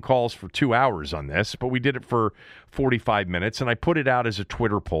have taken calls for 2 hours on this, but we did it for 45 minutes, and I put it out as a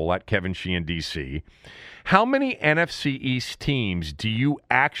Twitter poll at Kevin Sheehan DC. How many NFC East teams do you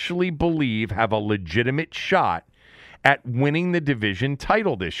actually believe have a legitimate shot at winning the division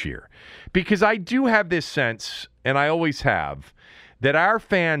title this year? Because I do have this sense, and I always have, that our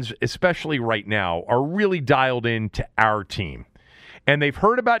fans, especially right now, are really dialed into our team. And they've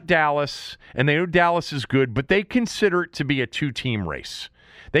heard about Dallas, and they know Dallas is good, but they consider it to be a 2-team race.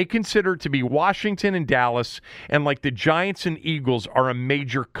 They consider it to be Washington and Dallas, and like the Giants and Eagles are a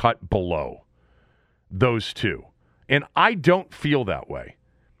major cut below those two. And I don't feel that way.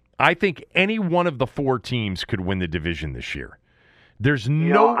 I think any one of the 4 teams could win the division this year. There's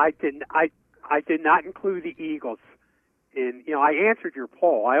I did not include the Eagles in. I answered your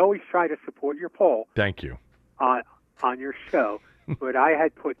poll. I always try to support your poll. Thank you. On your show. But I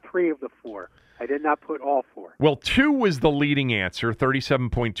had put 3 of the 4. I did not put all 4. Well, 2 was the leading answer,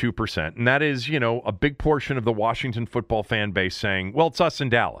 37.2%. And that is, a big portion of the Washington football fan base saying, well, it's us in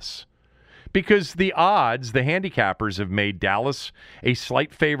Dallas. Because the odds, the handicappers have made Dallas a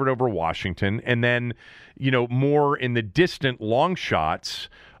slight favorite over Washington. And then, more in the distant long shots,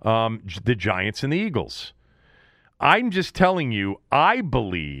 the Giants and the Eagles. I'm just telling you, I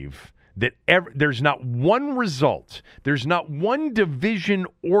believe that there's not one result, there's not one division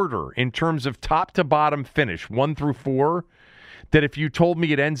order in terms of top to bottom finish, 1 through 4, that if you told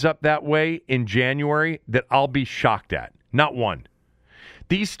me it ends up that way in January, that I'll be shocked at. Not one.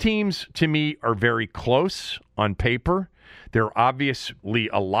 These teams, to me, are very close on paper. There are obviously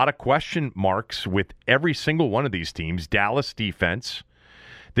a lot of question marks with every single one of these teams. Dallas defense,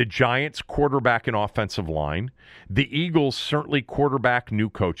 the Giants quarterback and offensive line, the Eagles certainly quarterback, new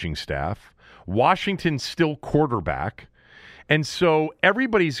coaching staff, Washington still quarterback. And so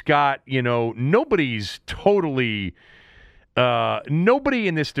everybody's got, nobody's totally Nobody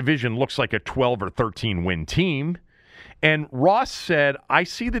in this division looks like a 12 or 13 win team. And Ross said, I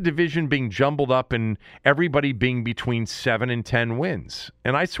see the division being jumbled up and everybody being between 7 and 10 wins.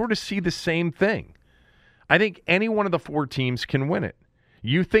 And I sort of see the same thing. I think any one of the 4 teams can win it.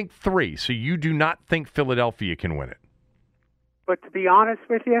 You think 3, so you do not think Philadelphia can win it. But to be honest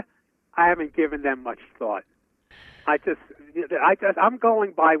with you, I haven't given them much thought. I'm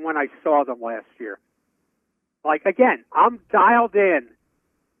going by when I saw them last year. Like, again, I'm dialed in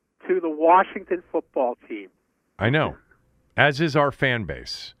to the Washington football team. I know, as is our fan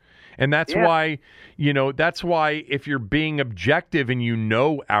base. And that's why, that's why if you're being objective and you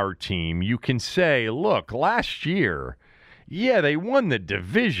know our team, you can say, look, last year, they won the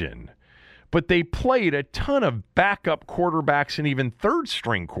division, but they played a ton of backup quarterbacks and even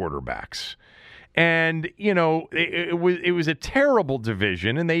third-string quarterbacks. And, it was a terrible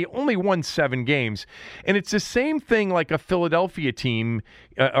division, and they only won 7 games. And it's the same thing like a Philadelphia team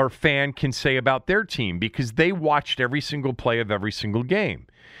or fan can say about their team because they watched every single play of every single game.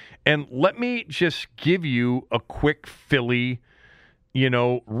 And let me just give you a quick Philly,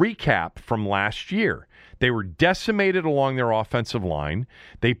 recap from last year. They were decimated along their offensive line.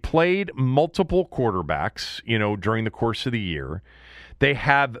 They played multiple quarterbacks, during the course of the year. They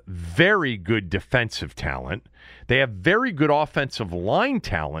have very good defensive talent. They have very good offensive line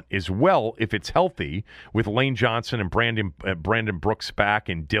talent as well, if it's healthy, with Lane Johnson and Brandon Brooks back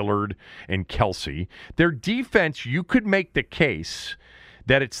and Dillard and Kelsey. Their defense, you could make the case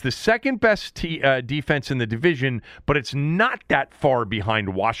that it's the second best defense in the division, but it's not that far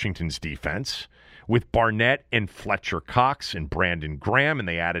behind Washington's defense with Barnett and Fletcher Cox and Brandon Graham, and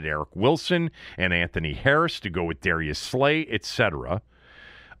they added Eric Wilson and Anthony Harris to go with Darius Slay, etc.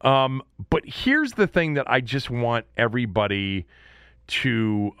 But here's the thing that I just want everybody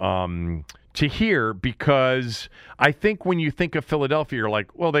to hear, because I think when you think of Philadelphia, you're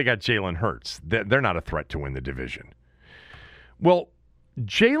like, well, they got Jalen Hurts. They're not a threat to win the division. Well,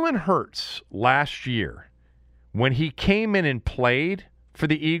 Jalen Hurts last year, when he came in and played for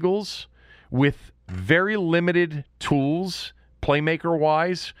the Eagles with very limited tools,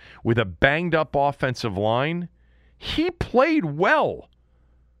 playmaker-wise, with a banged-up offensive line, he played well.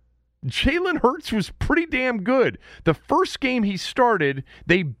 Jalen Hurts was pretty damn good. The first game he started,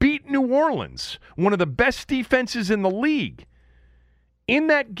 they beat New Orleans, one of the best defenses in the league. In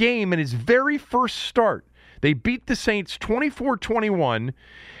that game, in his very first start, they beat the Saints 24-21.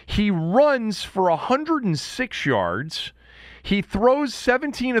 He runs for 106 yards. He throws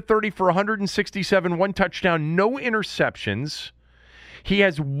 17 of 30 for 167, 1 touchdown, no interceptions. He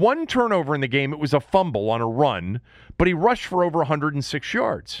has 1 turnover in the game. It was a fumble on a run, but he rushed for over 106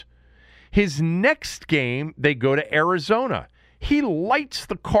 yards. His next game, they go to Arizona. He lights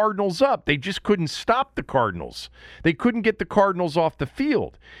the Cardinals up. They just couldn't stop the Cardinals. They couldn't get the Cardinals off the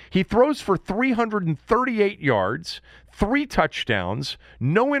field. He throws for 338 yards, 3 touchdowns,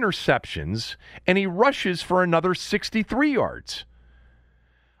 no interceptions, and he rushes for another 63 yards.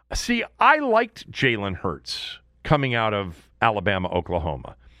 See, I liked Jalen Hurts coming out of Alabama,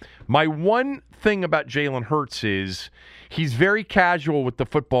 Oklahoma. My one thing about Jalen Hurts is he's very casual with the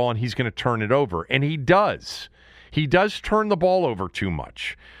football and he's going to turn it over, and he does. He does turn the ball over too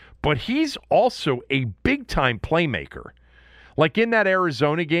much, but he's also a big-time playmaker. Like in that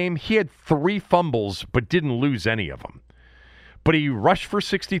Arizona game, he had 3 fumbles but didn't lose any of them. But he rushed for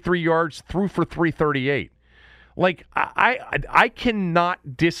 63 yards, threw for 338. Like, I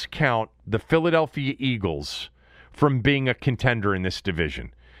cannot discount the Philadelphia Eagles from being a contender in this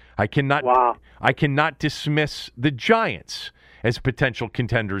division. I cannot dismiss the Giants as potential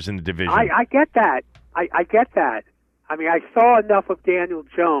contenders in the division. I get that. I get that. I mean, I saw enough of Daniel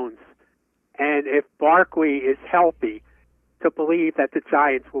Jones, and if Barkley is healthy, to believe that the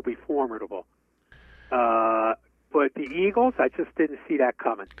Giants will be formidable. But the Eagles, I just didn't see that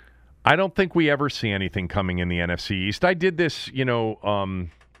coming. I don't think we ever see anything coming in the NFC East. I did this, the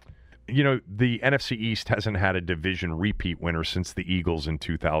NFC East hasn't had a division repeat winner since the Eagles in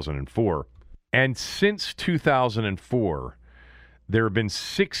 2004. And since 2004, there have been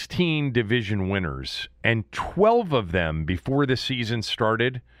 16 division winners, and 12 of them before the season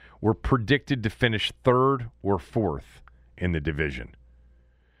started were predicted to finish 3rd or 4th in the division.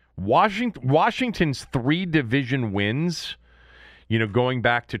 Washington's 3 division wins, going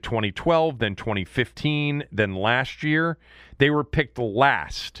back to 2012, then 2015, then last year, they were picked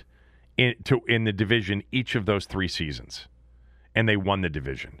last in the division each of those 3 seasons, and they won the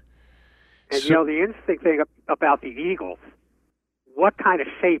division. And, the interesting thing about the Eagles, what kind of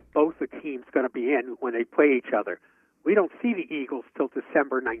shape both the teams going to be in when they play each other. We don't see the Eagles till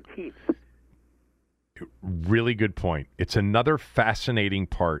December 19th. Really good point. It's another fascinating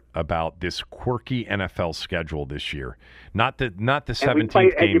part about this quirky NFL schedule this year. Not the 17th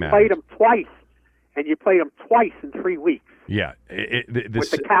game. And you played them twice. And you played them twice in 3 weeks. Yeah.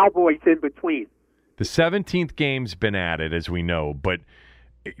 With the Cowboys in between. The 17th game's been added, as we know, but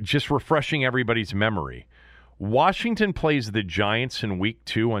just refreshing everybody's memory. Washington plays the Giants in Week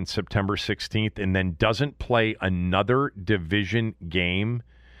 2 on September 16th and then doesn't play another division game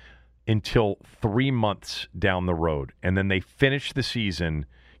until 3 months down the road. And then they finish the season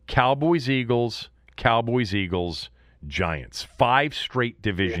Cowboys-Eagles, Giants. 5 straight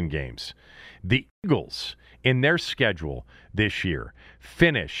division games. The Eagles, in their schedule this year,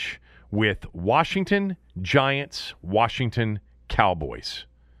 finish with Washington, Giants, Washington, Cowboys.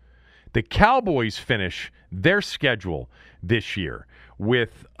 The Cowboys finish their schedule this year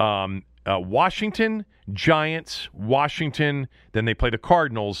with Washington, Giants, Washington, then they play the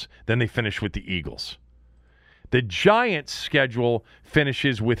Cardinals, then they finish with the Eagles. The Giants' schedule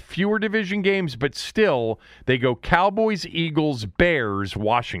finishes with fewer division games, but still they go Cowboys, Eagles, Bears,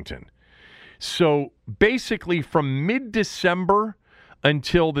 Washington. So basically from mid-December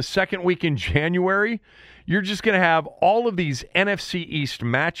until the second week in January, you're just going to have all of these NFC East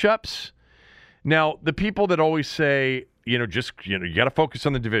matchups. Now, the people that always say, you got to focus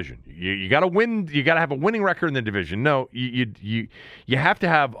on the division. You got to win. You got to have a winning record in the division. No, you have to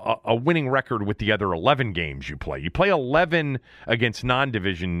have a winning record with the other 11 games you play. You play 11 against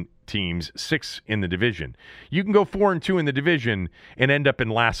non-division teams, 6 in the division. You can go 4-2 in the division and end up in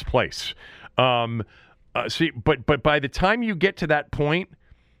last place. But by the time you get to that point,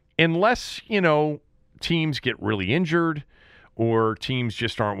 unless teams get really injured or teams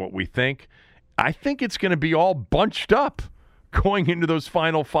just aren't what we think, I think it's going to be all bunched up going into those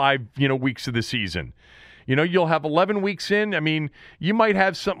final 5 weeks of the season. You'll have 11 weeks in. I mean, you might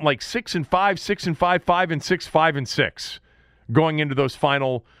have something like 6-5, 6-5, 5-6, 5-6 going into those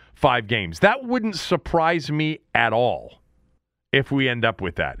final 5 games. That wouldn't surprise me at all if we end up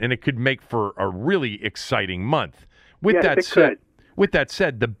with that, and it could make for a really exciting month. With that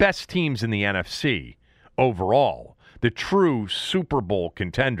said, the best teams in the NFC overall, the true Super Bowl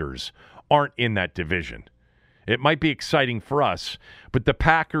contenders, aren't in that division. It might be exciting for us, but the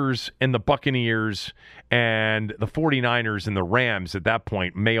Packers and the Buccaneers and the 49ers and the Rams at that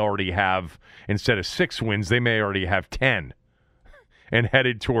point may already have, instead of 6 wins, they may already have 10 and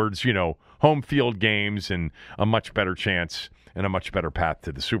headed towards, home field games and a much better chance and a much better path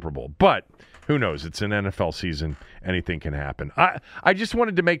to the Super Bowl. But who knows? It's an NFL season. Anything can happen. I just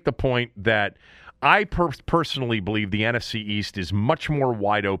wanted to make the point that I personally believe the NFC East is much more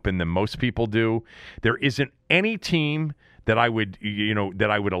wide open than most people do. There isn't any team that I would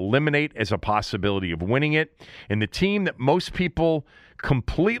eliminate as a possibility of winning it. And the team that most people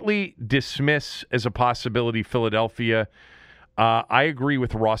completely dismiss as a possibility, Philadelphia, I agree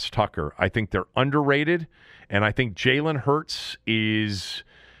with Ross Tucker. I think they're underrated, and I think Jalen Hurts is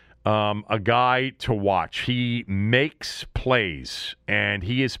a guy to watch. He makes plays, and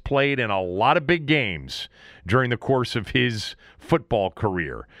he has played in a lot of big games during the course of his football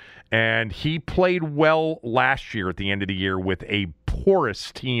career. And he played well last year at the end of the year with a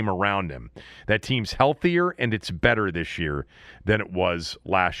porous team around him. That team's healthier, and it's better this year than it was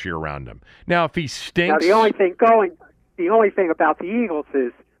last year around him. Now, if he stinks... Now, the only thing about the Eagles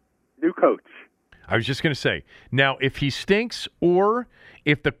is new coach. I was just going to say, now, if he stinks or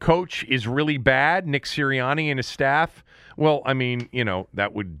if the coach is really bad, Nick Sirianni and his staff, well, I mean,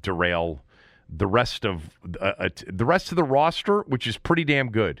 that would derail the rest of the roster, which is pretty damn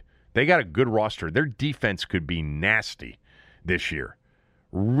good. They got a good roster. Their defense could be nasty this year.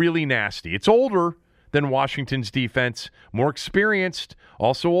 Really nasty. It's older than Washington's defense, more experienced,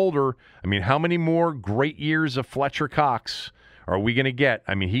 also older. I mean, how many more great years of Fletcher Cox are we going to get?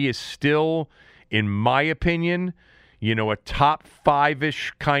 I mean, he is still, in my opinion, a top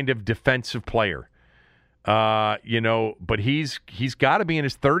 5-ish kind of defensive player. But he's got to be in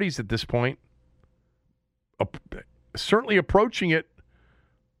his 30s at this point. Certainly approaching it.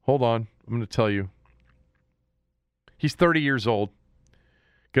 Hold on. I'm going to tell you. He's 30 years old.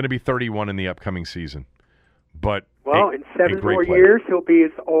 Going to be 31 in the upcoming season. But in 7 more years, he'll be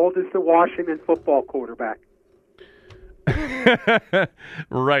as old as the Washington football quarterback.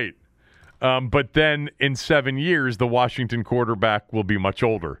 Right. But then in 7 years, the Washington quarterback will be much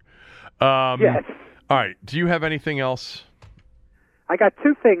older. Yes. All right. Do you have anything else? I got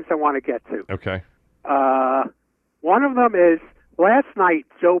 2 things I want to get to. Okay. One of them is last night,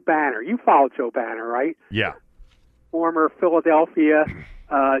 Joe Banner. You follow Joe Banner, right? Yeah. Former Philadelphia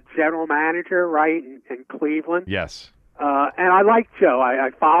general manager, right, in Cleveland. Yes. And I like Joe.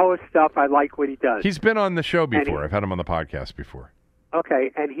 I follow his stuff. I like what he does. He's been on the show before. I've had him on the podcast before.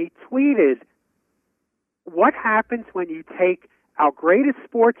 Okay, and he tweeted, what happens when you take our greatest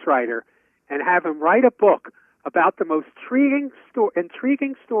sports writer and have him write a book about the most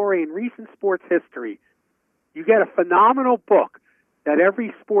intriguing story in recent sports history? You get a phenomenal book that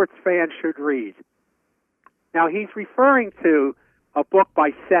every sports fan should read. Now, he's referring to a book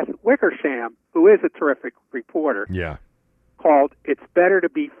by Seth Wickersham, who is a terrific reporter, called It's Better to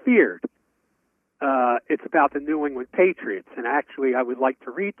Be Feared. It's about the New England Patriots, and actually I would like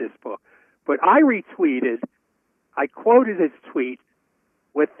to read this book. But I quoted his tweet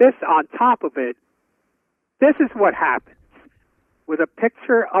with this on top of it. This is what happens, with a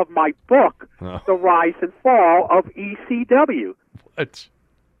picture of my book, The Rise and Fall of ECW. What?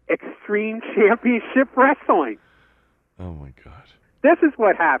 Extreme Championship Wrestling. Oh, my God. This is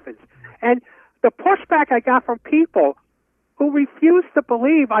what happens. And the pushback I got from people who refused to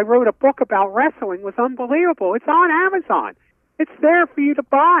believe I wrote a book about wrestling was unbelievable. It's on Amazon. It's there for you to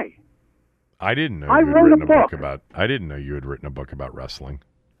buy. I didn't know I you had wrote written a a book book. about. I didn't know you had written a book about wrestling.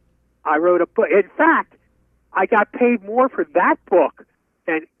 I wrote a book. In fact, I got paid more for that book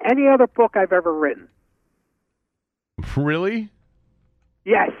than any other book I've ever written. Really?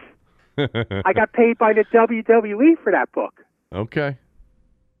 Yes. I got paid by the WWE for that book. Okay.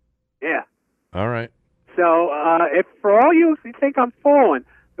 Yeah. All right. So if for all you who think I'm fooling,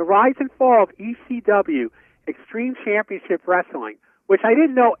 The Rise and Fall of ECW, Extreme Championship Wrestling, which I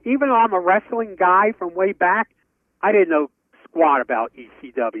didn't know, even though I'm a wrestling guy from way back, I didn't know squat about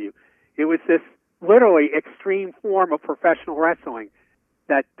ECW. It was this literally extreme form of professional wrestling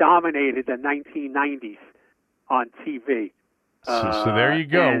that dominated the 1990s on TV. So there you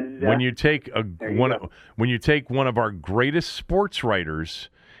go. And, when you take when you take one of our greatest sports writers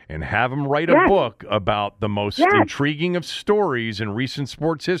and have him write a book about the most intriguing of stories in recent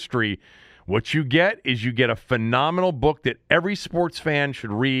sports history, what you get is you get a phenomenal book that every sports fan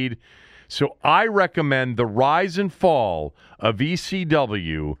should read. So I recommend The Rise and Fall of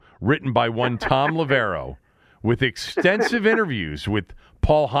ECW, written by one Tom Lavero, with extensive interviews with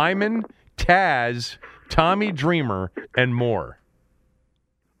Paul Heyman, Taz, Tommy Dreamer, and more.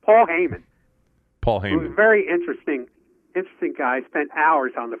 Paul Heyman. Paul He was Heyman. a very interesting guy. I spent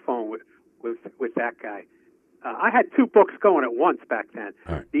hours on the phone with that guy. I had two books going at once back then.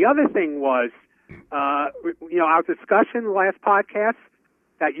 Right. The other thing was, our discussion the last podcast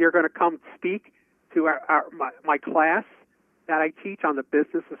that you're going to come speak to my class that I teach on the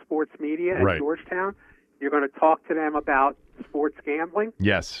business of sports media at Georgetown. You're going to talk to them about sports gambling.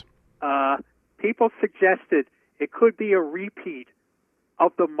 Yes. People suggested it could be a repeat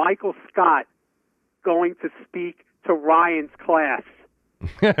of the Michael Scott going to speak to Ryan's class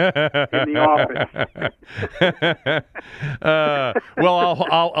in the office. Well,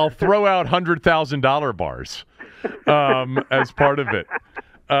 I'll throw out $100,000 bars as part of it.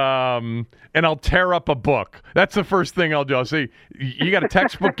 And I'll tear up a book. That's the first thing I'll do. I'll say, you got a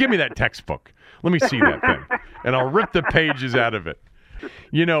textbook? Give me that textbook. Let me see that thing. And I'll rip the pages out of it.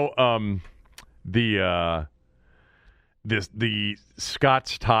 You know, the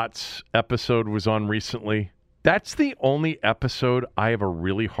Scott's Tots episode was on recently. That's the only episode I have a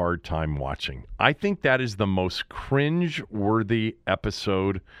really hard time watching. I think that is the most cringe-worthy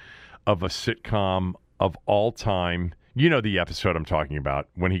episode of a sitcom of all time. You know the episode I'm talking about,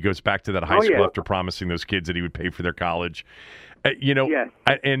 when he goes back to that high school after promising those kids that he would pay for their college.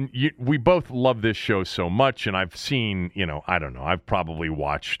 We both love this show so much, and I've seen, I don't know, I've probably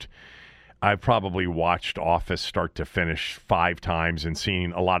watched Office start to finish 5 times and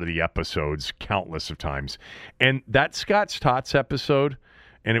seen a lot of the episodes countless of times. And that Scott's Tots episode,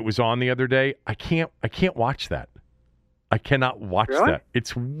 and it was on the other day, I can't watch that. I cannot watch that.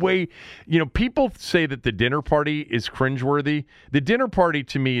 It's way, people say that The Dinner Party is cringeworthy. The Dinner Party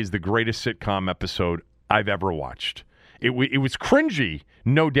to me is the greatest sitcom episode I've ever watched. It was cringy,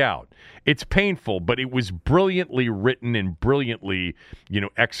 no doubt. It's painful, but it was brilliantly written and brilliantly,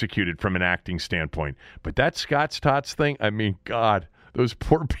 executed from an acting standpoint. But that Scott's Tots thing, I mean, God, those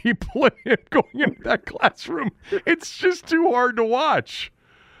poor people going into that classroom, it's just too hard to watch.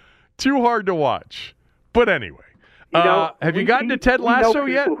 Too hard to watch. But anyway, have you gotten to Ted Lasso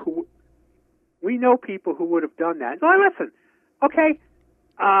yet? We know people who would have done that. So listen, okay,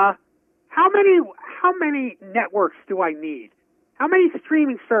 how many networks do I need? How many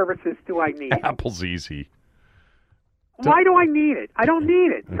streaming services do I need? Apple's easy. Why do I need it? I don't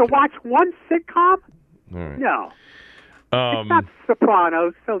need it. To watch one sitcom? All right. No. It's not The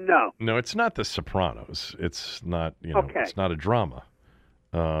Sopranos, so no. No, it's not The Sopranos. It's not, It's not a drama.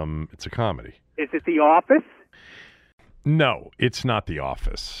 It's a comedy. Is it The Office? No, it's not The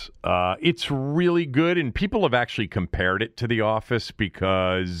Office. It's really good, and people have actually compared it to The Office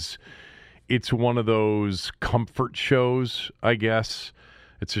because it's one of those comfort shows, I guess.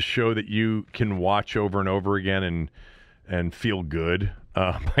 It's a show that you can watch over and over again and feel good,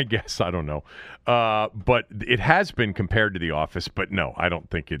 I guess. I don't know. But it has been compared to The Office, but no, I don't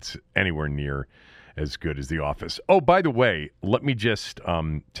think it's anywhere near as good as The Office. Oh, by the way, let me just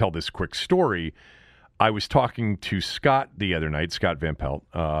tell this quick story. I was talking to Scott the other night, Scott Van Pelt,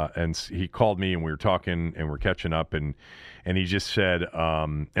 and he called me and we were talking and we're catching up and he just said,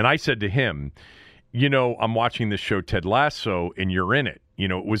 and I said to him, I'm watching this show Ted Lasso and you're in it.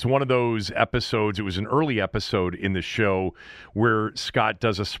 It was one of those episodes, it was an early episode in the show where Scott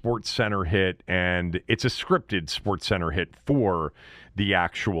does a Sports Center hit and it's a scripted Sports Center hit for the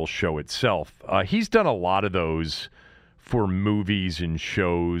actual show itself. He's done a lot of those for movies and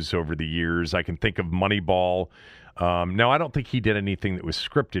shows over the years. I can think of Moneyball. Now, I don't think he did anything that was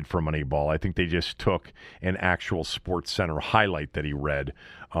scripted for Moneyball. I think they just took an actual Sports Center highlight that he read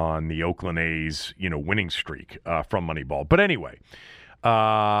on the Oakland A's, winning streak from Moneyball. But anyway,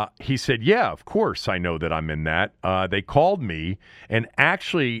 he said, yeah, of course, I know that I'm in that. They called me, and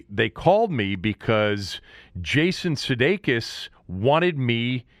actually they called me because Jason Sudeikis wanted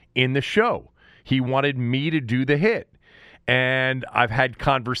me in the show. He wanted me to do the hit. And I've had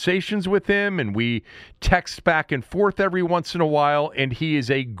conversations with him, and we text back and forth every once in a while, and he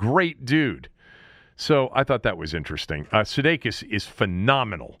is a great dude. So I thought that was interesting. Sudeikis is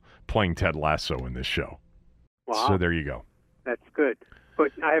phenomenal playing Ted Lasso in this show. Wow. So there you go. That's good.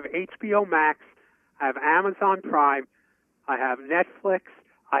 But I have HBO Max, I have Amazon Prime, I have Netflix,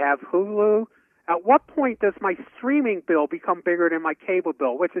 I have Hulu. At what point does my streaming bill become bigger than my cable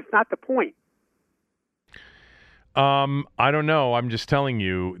bill, which is not the point? I don't know. I'm just telling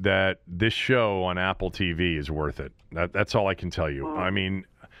you that this show on Apple TV is worth it. That's all I can tell you. I mean,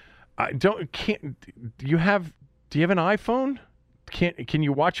 do you have an iPhone? Can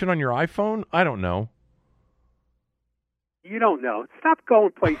you watch it on your iPhone? I don't know. You don't know. Stop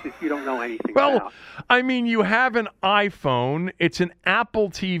going places you don't know anything about. I mean, you have an iPhone. It's an Apple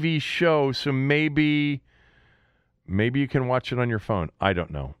TV show, so maybe you can watch it on your phone. I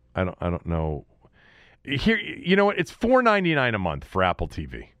don't know. I don't know. Here, you know what? It's $4.99 a month for Apple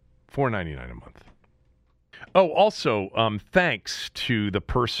TV. $4.99 a month. Oh, also, thanks to the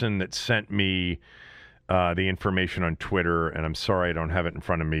person that sent me the information on Twitter, and I'm sorry I don't have it in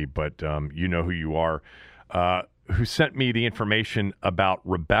front of me, but you know who you are, who sent me the information about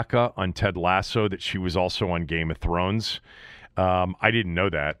Rebecca on Ted Lasso, that she was also on Game of Thrones. I didn't know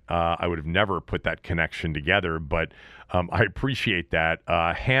that. I would have never put that connection together, but I appreciate that.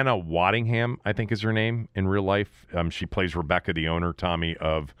 Hannah Waddingham, I think is her name in real life. She plays Rebecca, the owner, Tommy,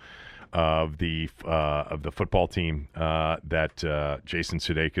 of the football team that Jason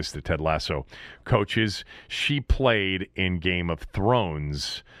Sudeikis, the Ted Lasso, coaches. She played in Game of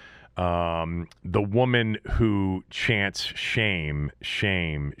Thrones the woman who chants shame,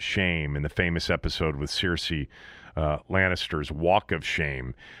 shame, shame in the famous episode with Cersei Lannister's Walk of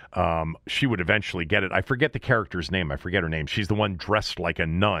Shame. She would eventually get it. I forget the character's name. I forget her name. She's the one dressed like a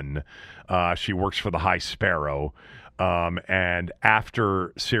nun. She works for the High Sparrow. And after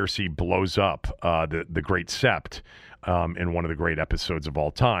Cersei blows up the Great Sept in one of the great episodes of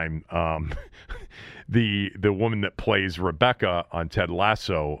all time, the woman that plays Rebecca on Ted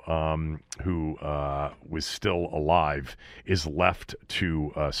Lasso, who was still alive, is left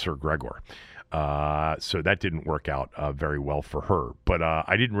to Sir Gregor. So that didn't work out very well for her. But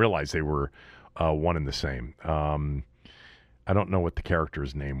I didn't realize they were one and the same. I don't know what the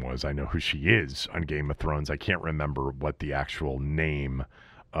character's name was. I know who she is on Game of Thrones. I can't remember what the actual name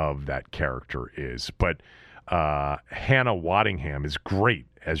of that character is. But Hannah Waddingham is great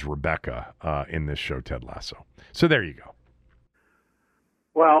as Rebecca in this show, Ted Lasso. So there you go.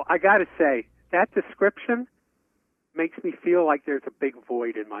 Well, I got to say, that description makes me feel like there's a big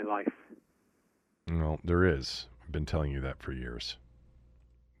void in my life. Well, there is. I've been telling you that for years.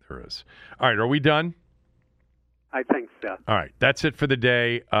 There is. All right, are we done? I think so. All right, that's it for the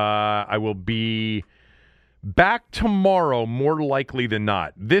day. I will be back tomorrow, more likely than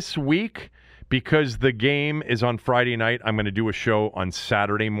not. This week, because the game is on Friday night, I'm going to do a show on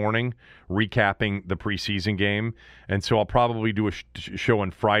Saturday morning recapping the preseason game. And so I'll probably do a show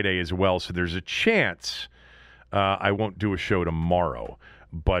on Friday as well. So there's a chance I won't do a show tomorrow.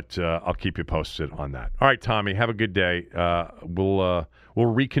 But I'll keep you posted on that. All right, Tommy, have a good day. We'll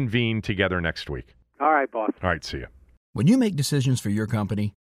reconvene together next week. All right, boss. All right, see you. When you make decisions for your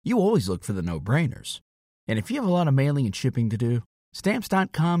company, you always look for the no-brainers. And if you have a lot of mailing and shipping to do,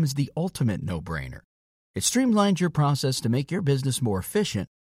 Stamps.com is the ultimate no-brainer. It streamlines your process to make your business more efficient,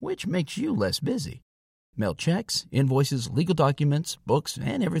 which makes you less busy. Mail checks, invoices, legal documents, books,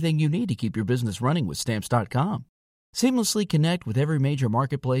 and everything you need to keep your business running with Stamps.com. Seamlessly connect with every major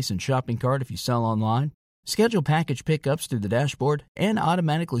marketplace and shopping cart if you sell online. Schedule package pickups through the dashboard and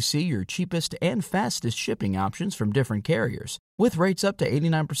automatically see your cheapest and fastest shipping options from different carriers, with rates up to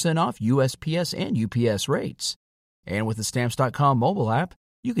 89% off USPS and UPS rates. And with the Stamps.com mobile app,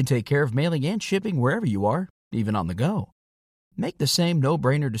 you can take care of mailing and shipping wherever you are, even on the go. Make the same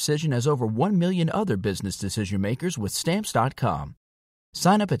no-brainer decision as over 1 million other business decision makers with Stamps.com.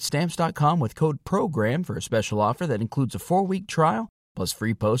 Sign up at Stamps.com with code PROGRAM for a special offer that includes a 4-week trial, plus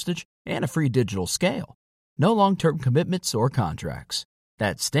free postage and a free digital scale. No long-term commitments or contracts.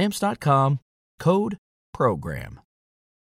 That's Stamps.com, code PROGRAM.